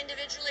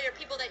individually, or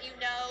people that you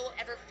know,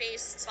 ever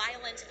faced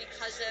violence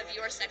because of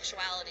your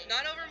sexuality?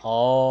 Not over.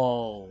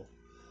 Oh.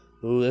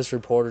 Ooh, this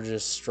reporter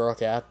just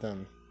struck at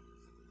them.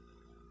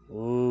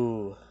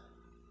 Ooh.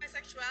 My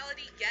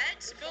sexuality yet.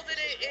 I feel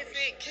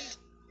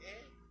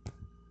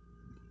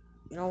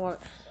You know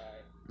what? Sorry.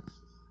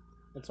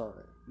 It's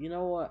alright. You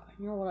know what?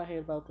 You know what I hate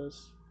about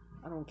this?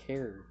 I don't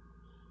care.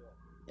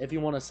 If you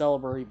want to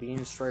celebrate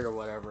being straight or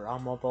whatever,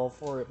 I'm up all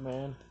for it,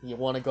 man. You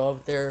want to go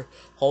up there,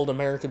 hold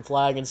American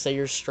flag, and say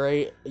you're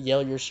straight,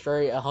 yell you're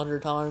straight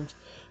 100 times,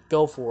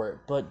 go for it.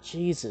 But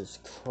Jesus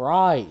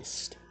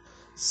Christ,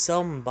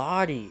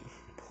 somebody,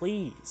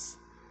 please,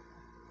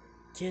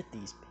 get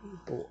these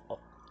people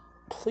up.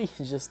 Please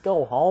just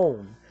go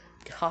home.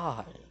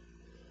 God.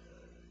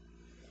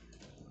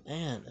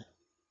 Man.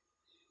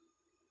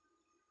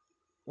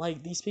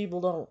 Like, these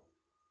people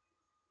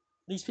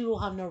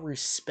have no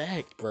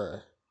respect,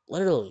 bruh.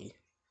 Literally.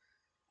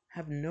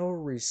 Have no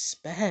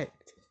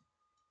respect.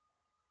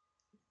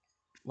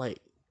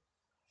 Like,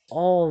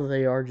 all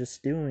they are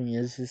just doing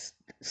is just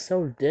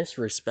so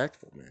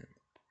disrespectful, man.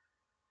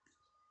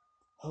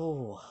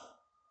 Oh.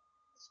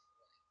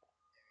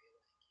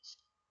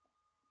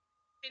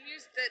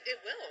 Continues that it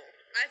will.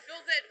 I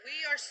feel that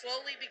we are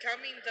slowly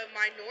becoming the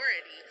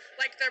minority.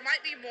 Like, there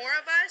might be more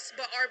of us,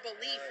 but our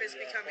belief is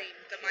becoming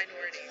the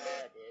minority.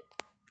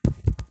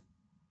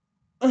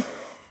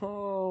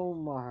 Oh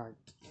my. I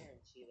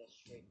guarantee that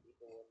straight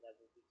people will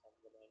never become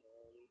the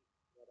minority,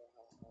 no matter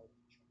how hard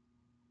you try.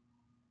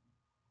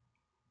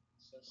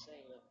 So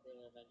saying that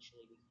they'll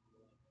eventually become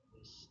the minority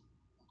is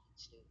fucking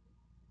stupid.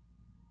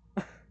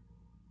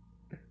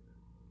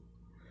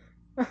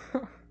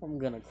 I'm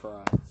gonna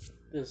cry.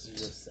 This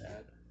is just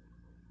sad.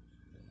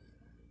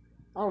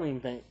 I don't even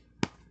think.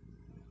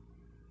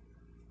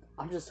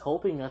 I'm just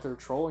hoping that they're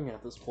trolling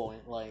at this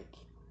point. Like,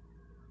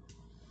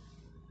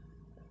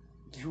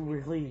 you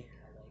really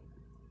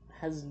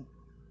has.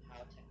 How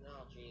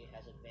technology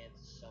has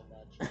advanced so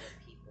much, and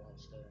yet people have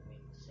still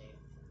remained the same.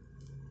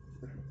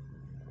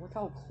 Look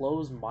how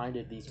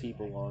close-minded these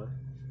people are.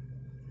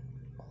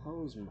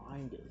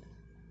 Close-minded.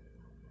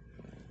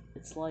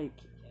 It's like.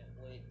 Can't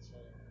wait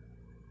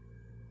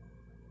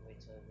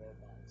till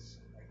robots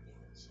are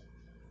given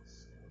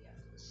sentience, and we have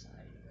to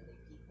decide, are they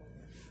people or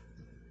not?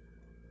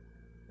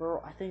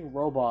 Bro, I think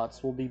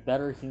robots will be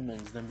better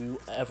humans than we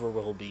ever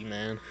will be,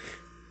 man.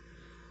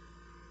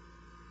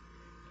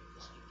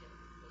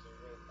 Because a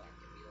robot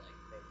can be like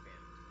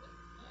programmed with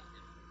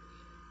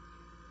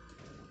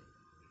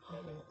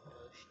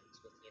emotions,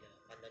 with an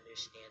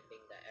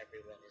understanding that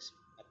everyone is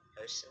a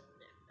person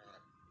and not,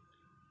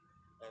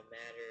 no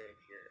matter if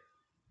you're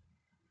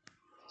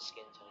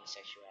skin tone,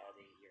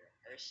 sexuality, you're a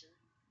person.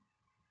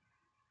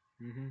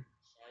 Mm-hmm.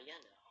 So yeah,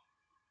 no.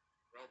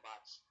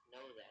 Robots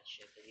know that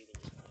shit, but even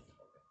just want to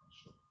program that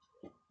shit into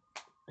it.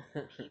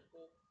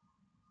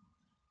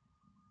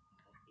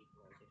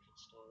 People are a different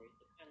story.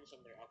 Depends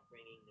on their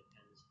upbringing,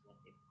 depends on what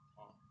they've been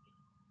taught.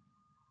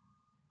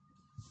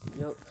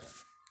 Yep.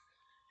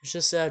 It's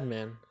just sad,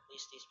 man. At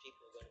least these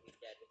people are going to be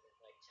dead within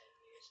like 10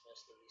 years.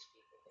 Most of these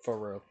people. For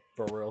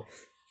real.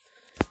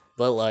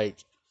 But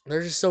like,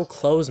 they're just so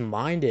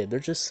close-minded. They're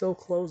just so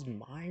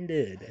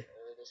close-minded.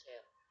 Old as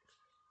hell.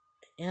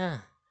 Yeah.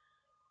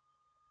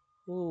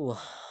 Ooh. I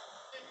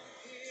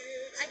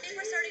think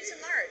we're starting to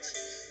march.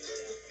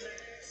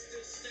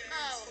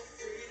 Oh,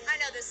 I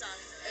know this song.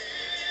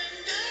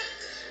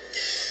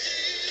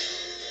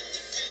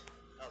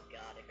 Oh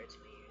god, it hurts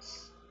my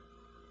ears.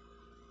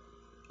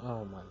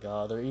 Oh my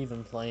god, they're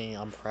even playing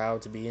I'm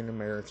Proud to Be an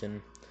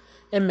American.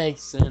 It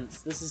makes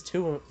sense. It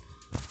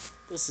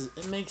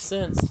makes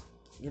sense.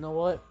 You know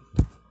what?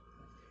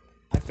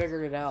 I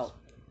figured it out.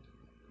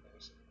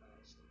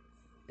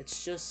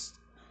 It's just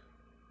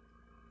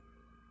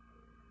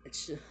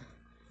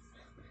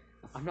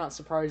I'm not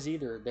surprised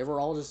either. They were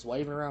all just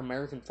waving around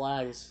American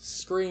flags,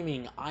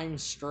 screaming, I'm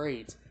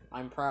straight.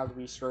 I'm proud to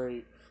be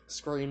straight.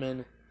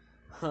 Screaming,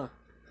 huh.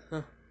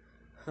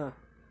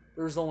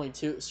 There's only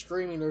two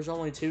genders,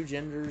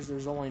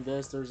 there's only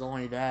this, there's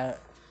only that.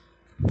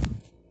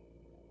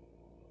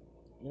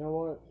 You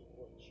know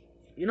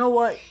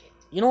what?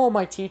 You know what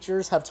my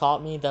teachers have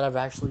taught me that I've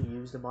actually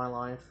used in my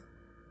life?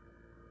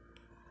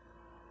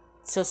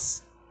 To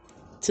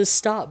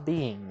stop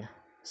being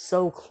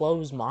so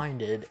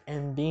close-minded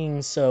and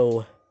being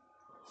so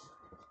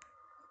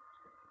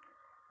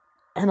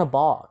in a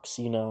box,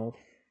 you know.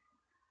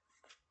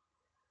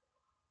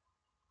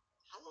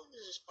 How long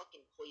does this fucking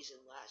poison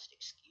last?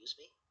 Excuse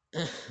me?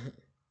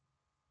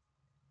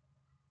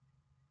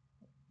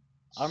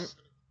 I'm Son of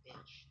a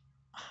bitch.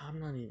 I'm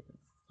not even.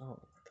 Oh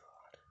my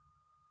god.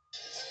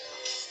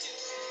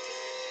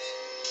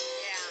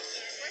 Yeah,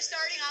 we're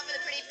starting off with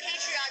a pretty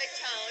patriotic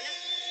tone.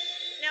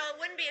 Now, it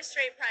wouldn't be a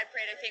straight pride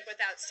parade, I think,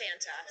 without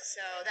Santa.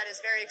 So that is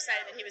very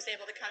exciting that he was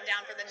able to come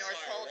down from the North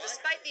Pole,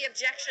 despite the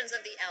objections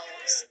of the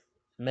elves.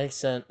 Makes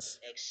sense.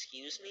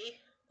 Excuse me?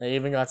 They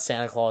even got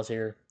Santa Claus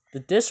here.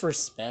 The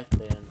disrespect,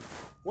 man.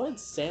 What did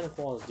Santa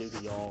Claus do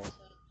to y'all?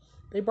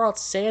 They brought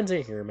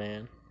Santa here,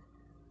 man.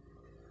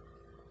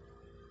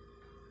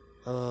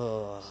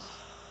 Oh.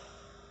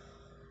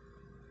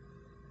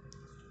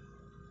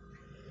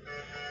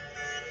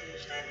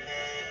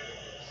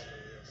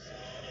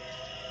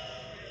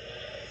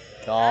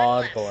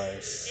 God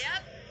bless.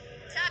 Yep,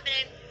 it's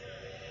happening.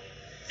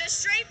 The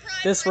straight pride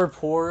This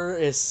reporter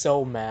is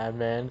so mad,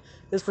 man.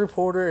 This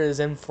reporter is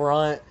in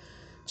front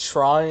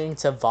trying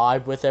to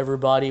vibe with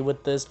everybody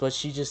with this, but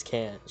she just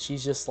can't.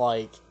 She's just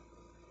like...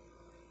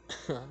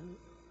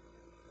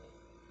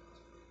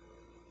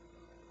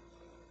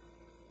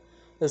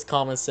 This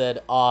comment said,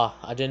 I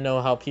didn't know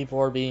how people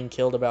are being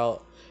killed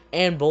about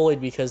and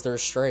bullied because they're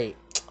straight.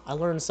 I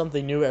learn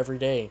something new every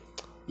day.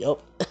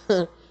 Yup.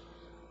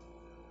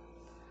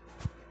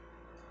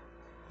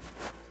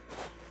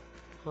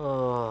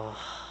 Oh.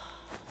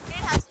 It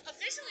has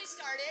officially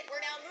started.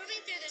 We're now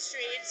moving through the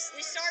streets.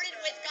 We started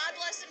with God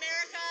Bless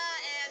America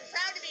and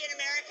Proud to be an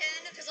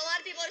American, because a lot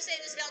of people are saying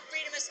this about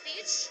freedom of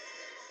speech.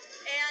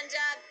 And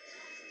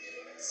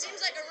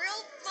seems like a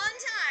real fun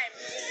time.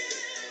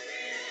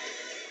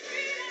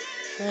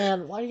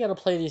 Man, why you gotta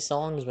play these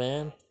songs,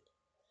 man?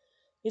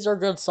 These are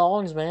good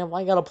songs, man.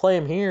 Why you gotta play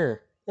them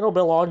here? They don't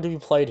belong to be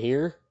played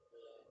here.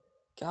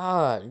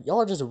 God,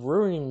 y'all are just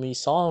ruining these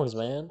songs,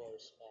 man.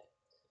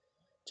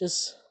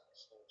 Just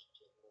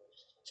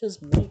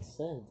makes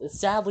sense. It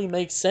sadly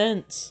makes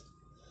sense.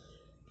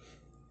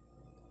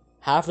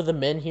 Half of the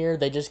men here,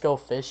 they just go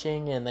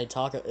fishing and they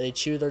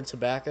chew their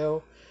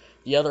tobacco.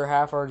 The other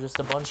half are just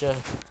a bunch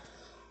of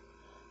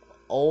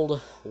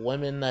old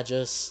women that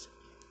just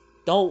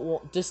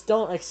don't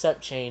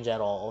accept change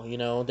at all. You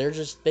know, they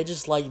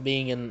just like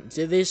being in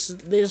they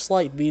just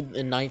like being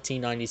in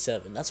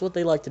 1997. That's what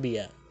they like to be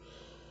at.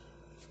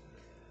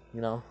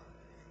 You know.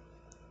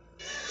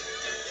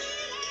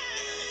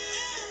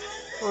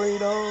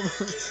 Freedom.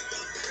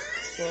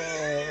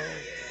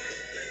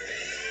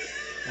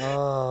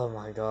 Oh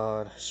my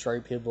God,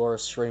 straight people are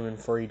screaming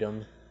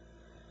freedom.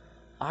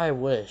 I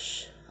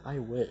wish,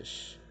 you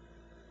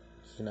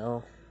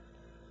know.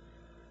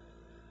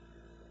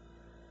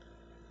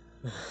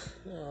 Oh,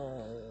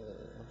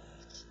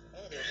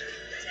 there's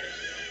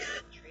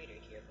a traitor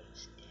here, but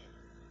he's dead.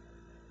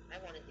 I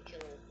wanted to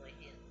kill him with my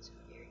hands.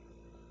 Here.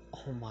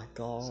 Oh my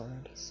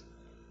God.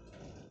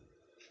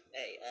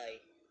 Hey,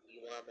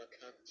 you llama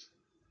cunt.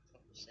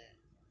 What was that?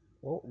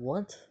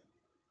 What?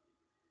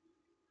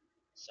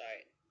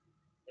 Sorry.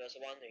 There was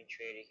a wandering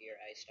trader here.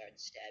 I started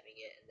stabbing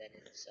it, and then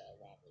its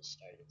llamas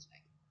started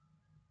attacking.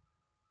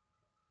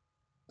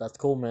 That's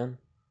cool, man.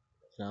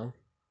 You know.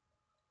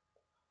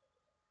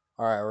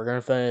 All right, we're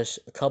gonna finish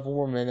a couple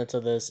more minutes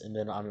of this, and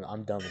then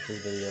I'm done with this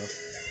video.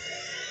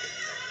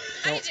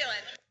 How you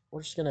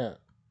doing?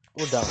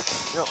 We're done.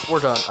 No, we're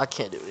done. I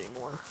can't do it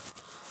anymore.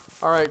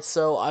 All right,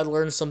 so I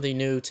learned something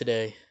new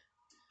today.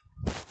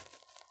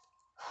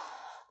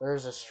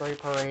 There's a straight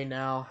parade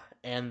now,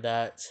 and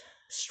that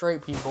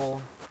straight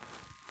people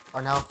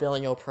are now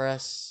feeling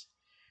oppressed,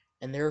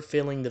 and they're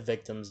feeling the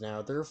victims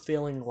now. They're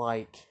feeling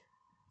like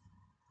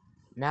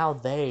now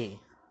they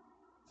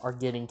are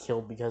getting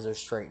killed because they're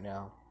straight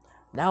now.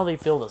 Now they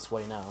feel this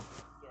way now.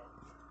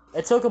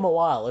 It took them a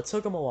while.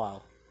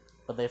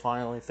 But they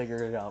finally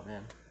figured it out,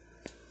 man.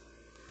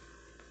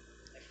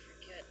 I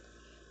forget.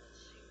 Let's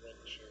see,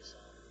 which is,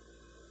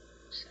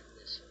 said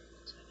this or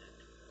what's that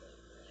happened, but,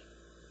 like,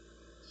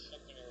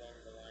 something along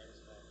the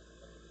lines of,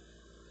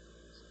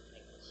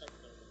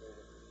 something to do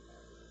with,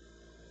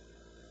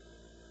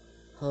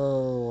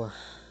 Oh.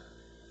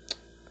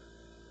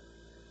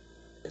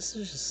 This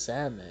is just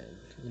sad, man.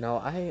 You know,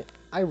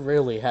 I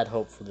really had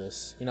hope for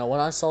this. You know, when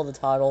I saw the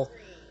title,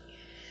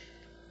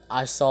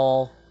 I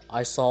saw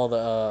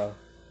the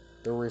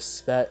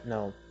respect.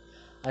 No,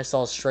 I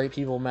saw straight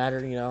people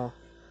matter. You know,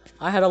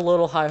 I had a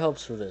little high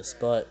hopes for this,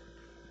 but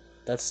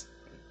that's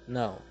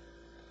no.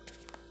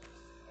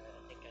 I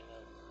think I know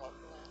what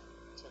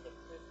to the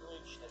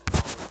privilege that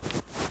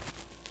follows.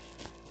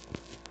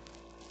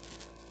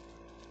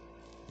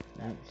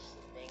 That's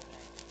the thing. I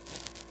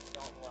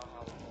don't know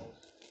how it goes.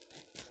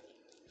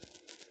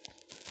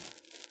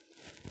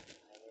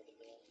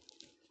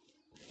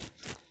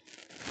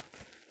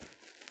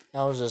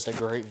 That was just a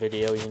great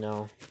video, you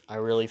know. I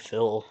really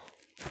feel...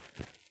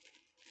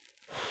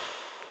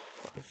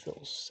 I feel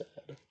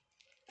sad.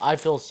 I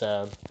feel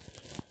sad.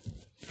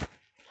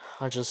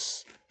 I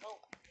just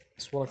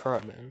want to cry,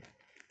 man.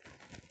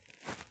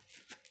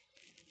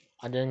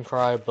 I didn't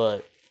cry,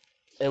 but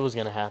it was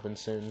gonna happen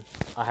soon.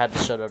 I had to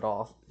shut it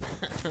off.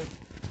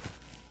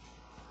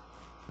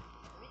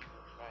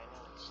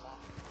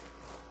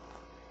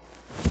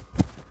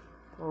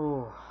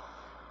 Oh.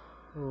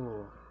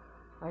 Oh.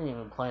 I didn't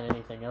even plan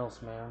anything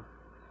else, man.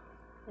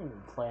 I didn't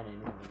even plan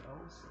anything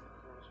else.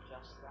 It was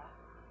just that.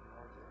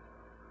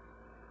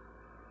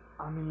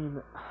 I mean,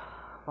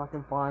 if I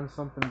can find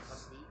something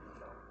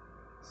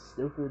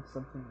stupid,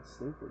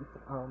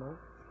 I don't know.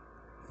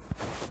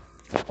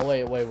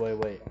 Oh,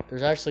 wait.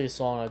 There's actually a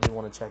song I do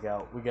want to check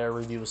out. We gotta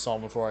review a song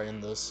before I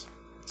end this.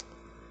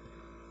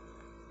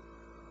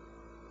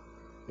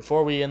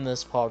 Before we end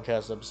this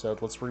podcast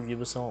episode, let's review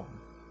a song.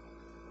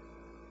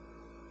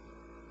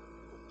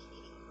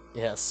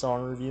 Yeah,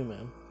 song review,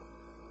 man.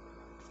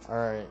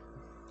 Alright,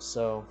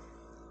 so,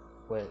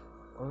 wait,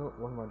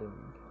 what am I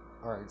doing?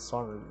 Alright,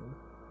 song review.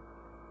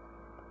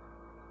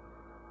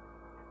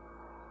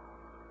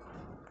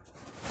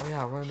 Oh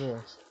yeah, I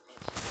remember.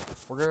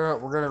 We're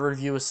gonna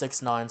review a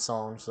 6ix9ine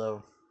song,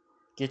 so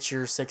get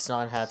your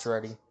 6ix9ine hats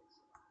ready.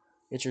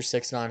 Get your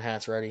 6ix9ine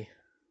hats ready.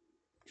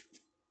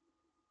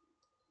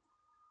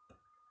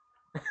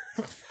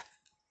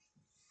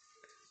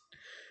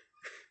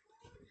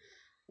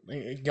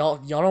 Y'all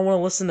don't want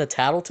to listen to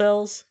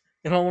Tattletales?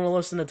 You don't want to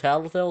listen to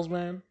Tattletales,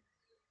 man?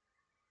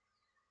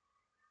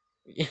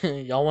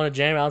 Y'all want to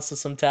jam out to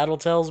some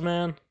Tattletales,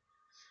 man?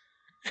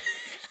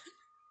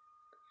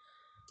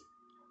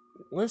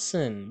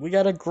 Listen, we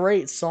got a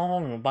great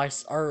song by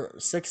our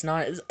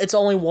 6ix9ine. It's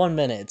only 1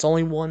 minute. It's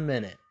only 1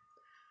 minute.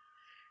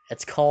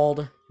 It's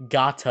called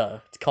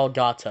Gata. It's called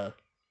Gata.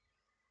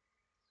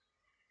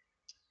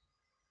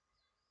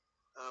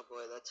 Oh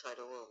boy, that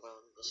title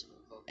alone doesn't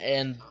evoke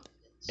And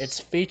confidence. it's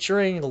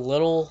featuring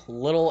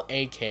little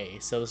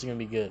AK, so this is gonna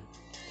be good.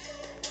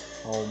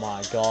 Oh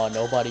my god,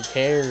 nobody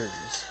cares.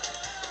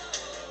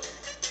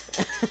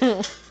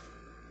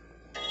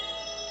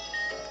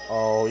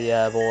 Oh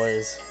yeah,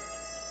 boys.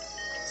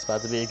 It's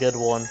about to be a good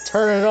one.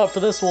 Turn it up for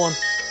this one.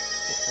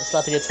 It's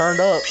about to get turned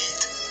up.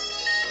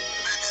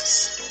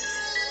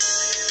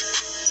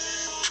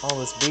 Oh,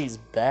 this beat's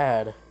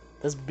bad.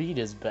 This beat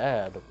is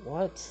bad.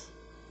 What?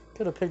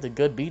 Could have picked a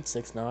good beat,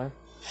 6ix9ine.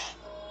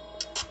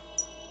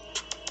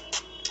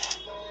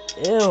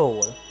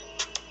 Ew.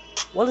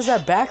 What is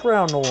that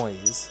background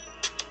noise?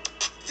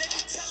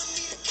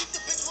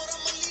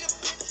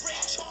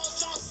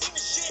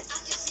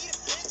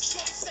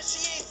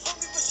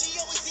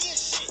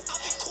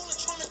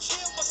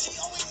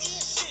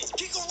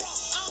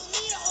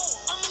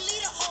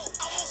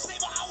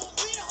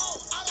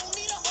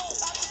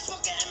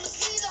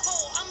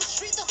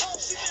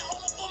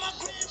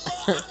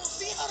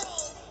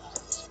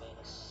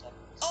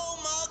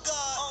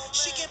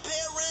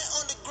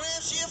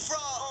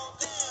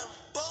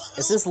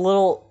 Is this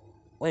little...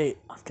 Wait,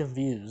 I'm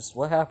confused.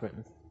 What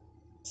happened?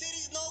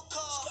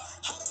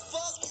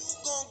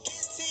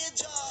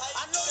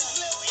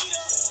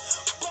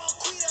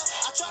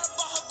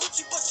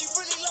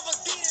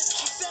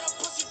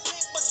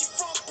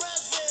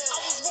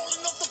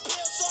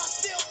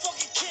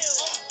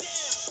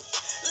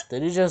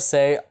 Did he just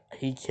say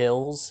he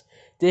kills?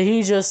 Did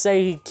he just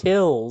say he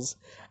kills?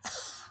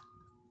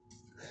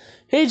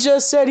 He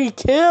just said he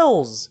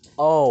kills!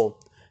 Oh,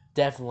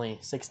 definitely.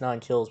 6ix9ine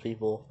kills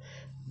people.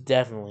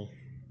 Definitely.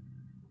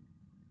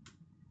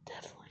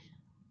 Definitely.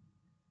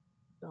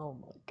 Oh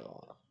my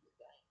god.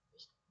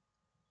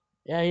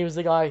 Yeah, he was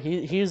the guy.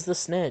 He's the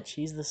snitch.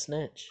 He's the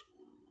snitch.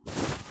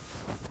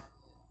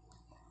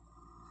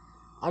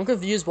 I'm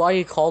confused why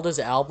he called his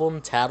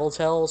album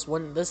Tattletales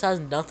when this has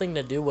nothing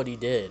to do what he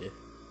did.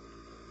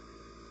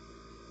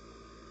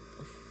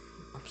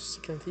 I'm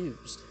just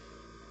confused.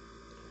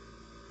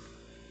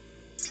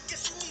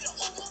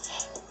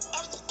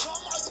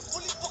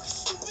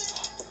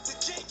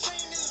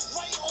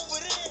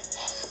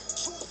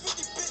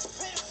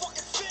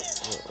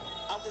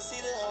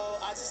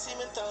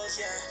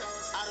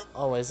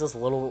 Oh, is this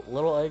little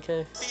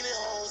AK?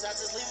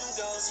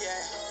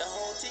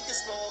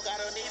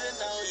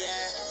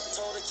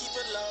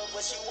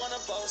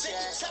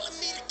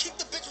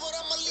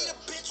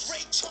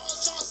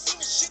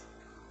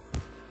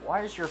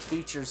 Why does your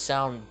feature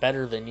sound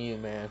better than you,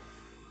 man?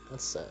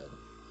 That's sad.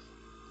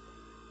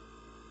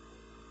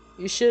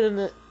 You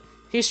shouldn't.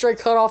 He straight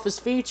cut off his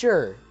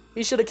feature.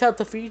 He should have kept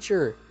the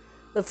feature.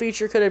 The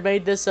feature could have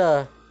made this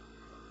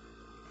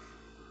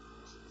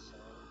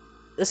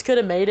This could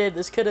have made it.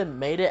 This could have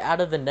made it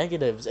out of the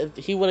negatives if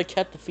he would have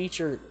kept the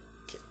feature.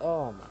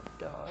 Oh my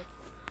god.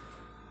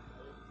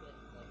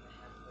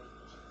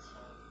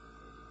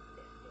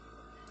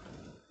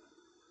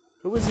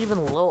 Who was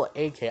even Lil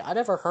AK? I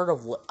never heard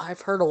of.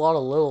 I've heard a lot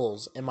of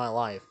Lils in my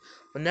life,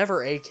 but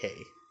never AK.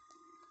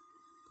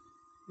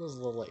 Who was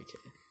Lil AK?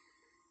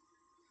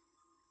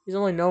 He's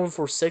only known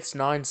for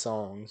 6ix9ine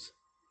songs.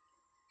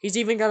 He's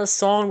even got a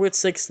song with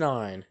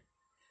 6ix9ine.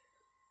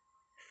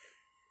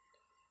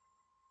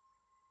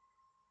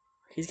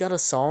 He's got a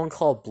song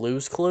called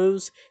Blues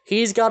Clues.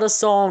 He's got a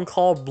song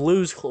called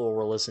Blues Clues.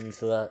 We're listening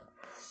to that.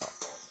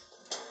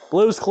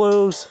 Blues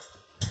Clues.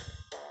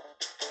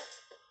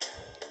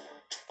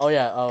 Oh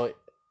yeah.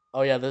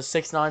 Oh yeah. The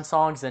 6ix9ine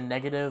song's a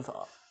negative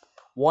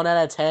 1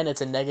 out of 10.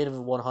 It's a negative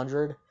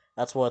 100.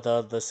 That's what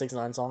the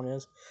 6ix9ine song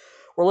is.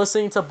 We're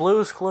listening to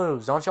Blues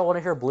Clues. Don't y'all want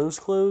to hear Blues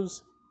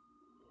Clues?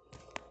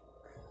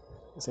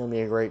 It's gonna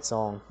be a great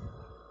song.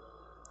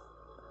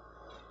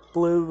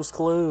 Blues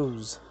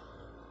Clues.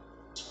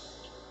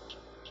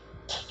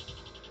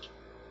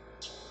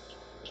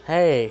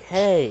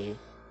 Hey.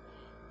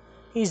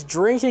 He's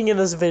drinking in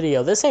this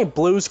video. This ain't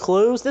Blues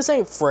Clues. This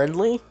ain't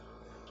friendly.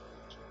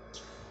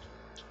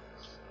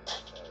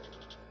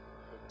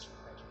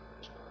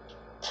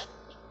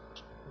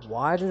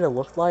 Why did it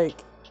look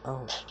like...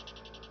 Oh.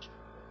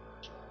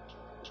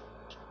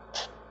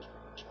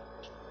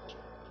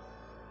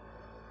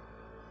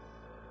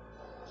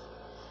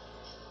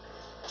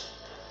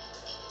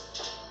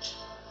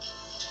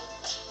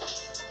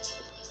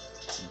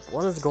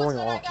 What is going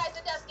on?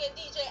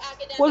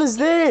 What is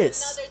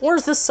this?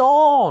 Where's the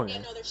song?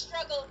 Another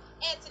struggle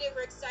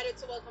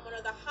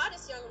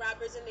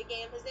rappers in the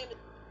game. His name is.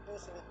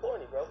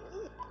 Corny, bro.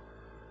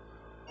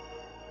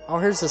 Oh,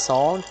 here's the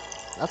song.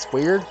 That's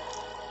weird.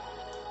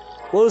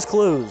 Blue's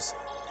Clues.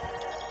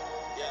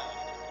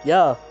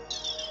 Yeah.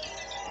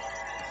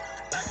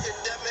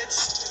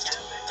 Academics,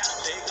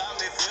 they got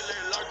me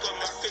feeling like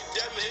I'm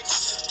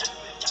academics.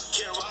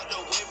 Can't ride the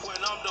wave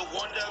when I'm the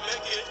one that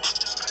make it.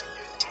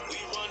 We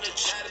run the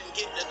chat and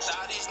get the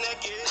thotties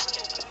naked.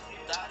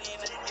 Thotty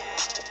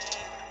naked.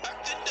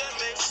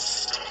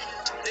 Academics,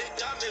 they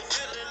got me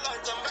feeling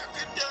like I'm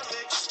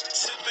academics.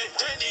 Sipping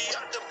Henny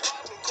at the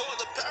block and call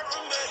the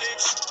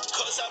paramedics.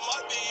 Cause I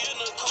might be in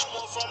a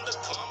coma from the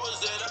commas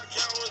that I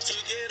count to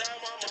get out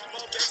my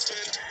mama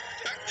basement.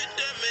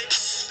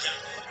 Academics,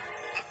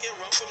 I can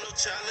run from no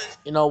challenge.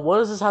 You know, what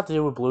does this have to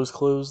do with Blue's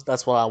Clues?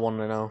 That's what I want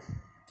to know.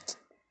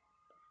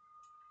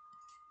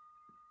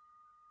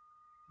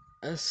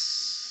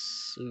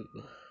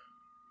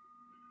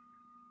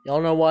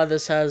 Y'all know why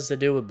this has to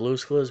do with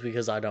Blue's Clues?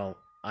 Because I don't.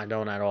 I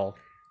don't at all.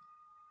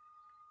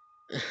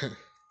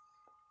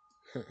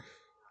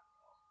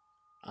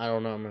 I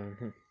don't know, man.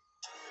 Put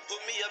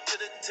me up to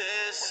the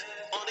test.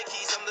 On the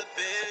keys, I'm the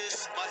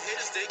best. My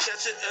haters, they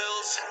catching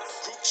L's.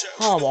 Group chat.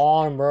 Come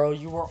on, bro.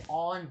 You were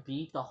on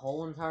beat the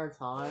whole entire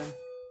time.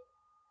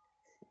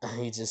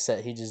 He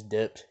just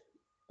dipped.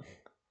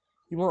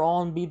 You were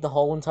on beat the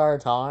whole entire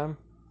time.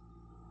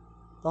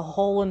 The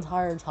whole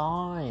entire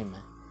time.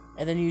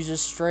 And then you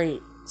just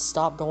straight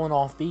stopped going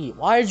off beat.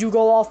 Why did you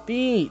go off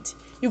beat?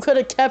 You could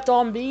have kept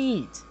on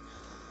beat.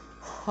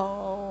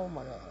 Oh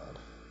my god.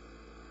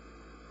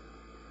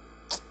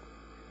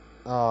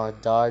 Oh, I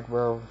died,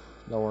 bro.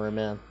 Don't worry,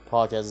 man.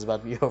 Podcast is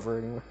about to be over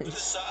anyway.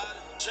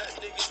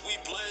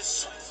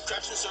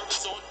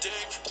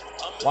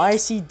 Why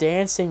is he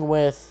dancing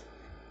with...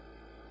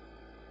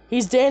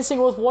 He's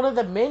dancing with one of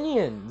the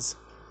minions.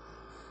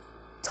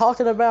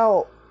 Talking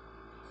about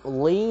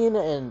lean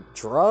and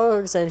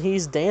drugs, and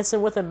he's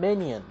dancing with a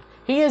minion.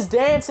 He is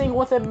dancing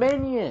with a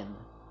minion.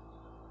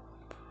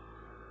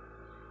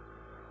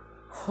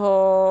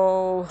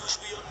 Oh...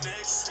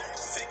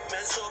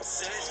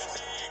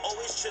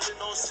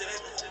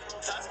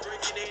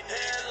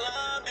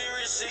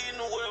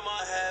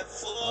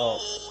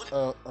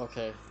 Oh,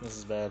 okay. This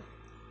is bad.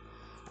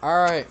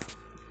 Alright.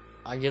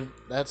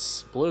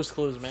 That's Blue's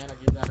Clues, man. I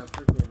give that a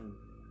freaking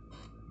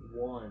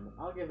 1.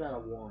 I'll give that a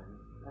 1.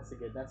 That's a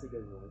good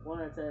one.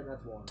 1 out of 10,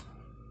 that's 1.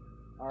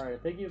 Alright,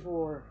 thank you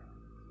for...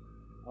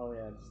 Oh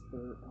yeah, it's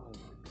third... Oh my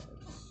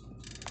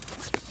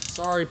god.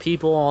 Sorry,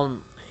 people,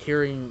 on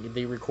hearing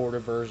the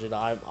recorded version.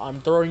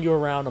 I'm throwing you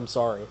around, I'm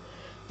sorry.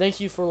 Thank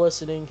you for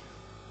listening.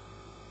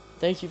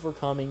 Thank you for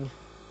coming.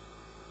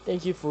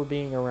 Thank you for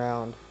being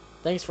around.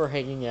 Thanks for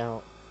hanging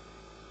out.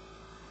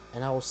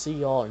 And I will see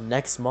y'all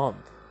next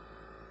month.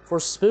 For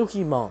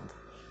Spooky Month.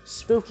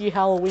 Spooky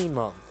Halloween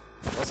Month.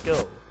 Let's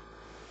go.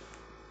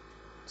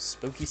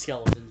 Spooky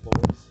skeletons,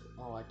 boys.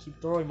 Oh, I keep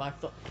throwing my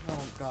phone.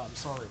 Oh god, I'm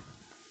sorry.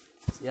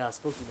 Yeah,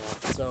 Spooky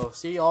Month. So,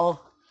 see y'all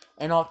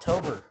in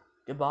October.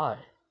 Goodbye.